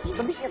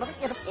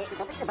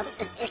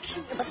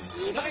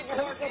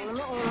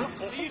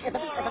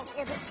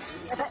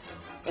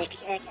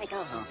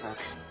 Go home,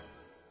 folks.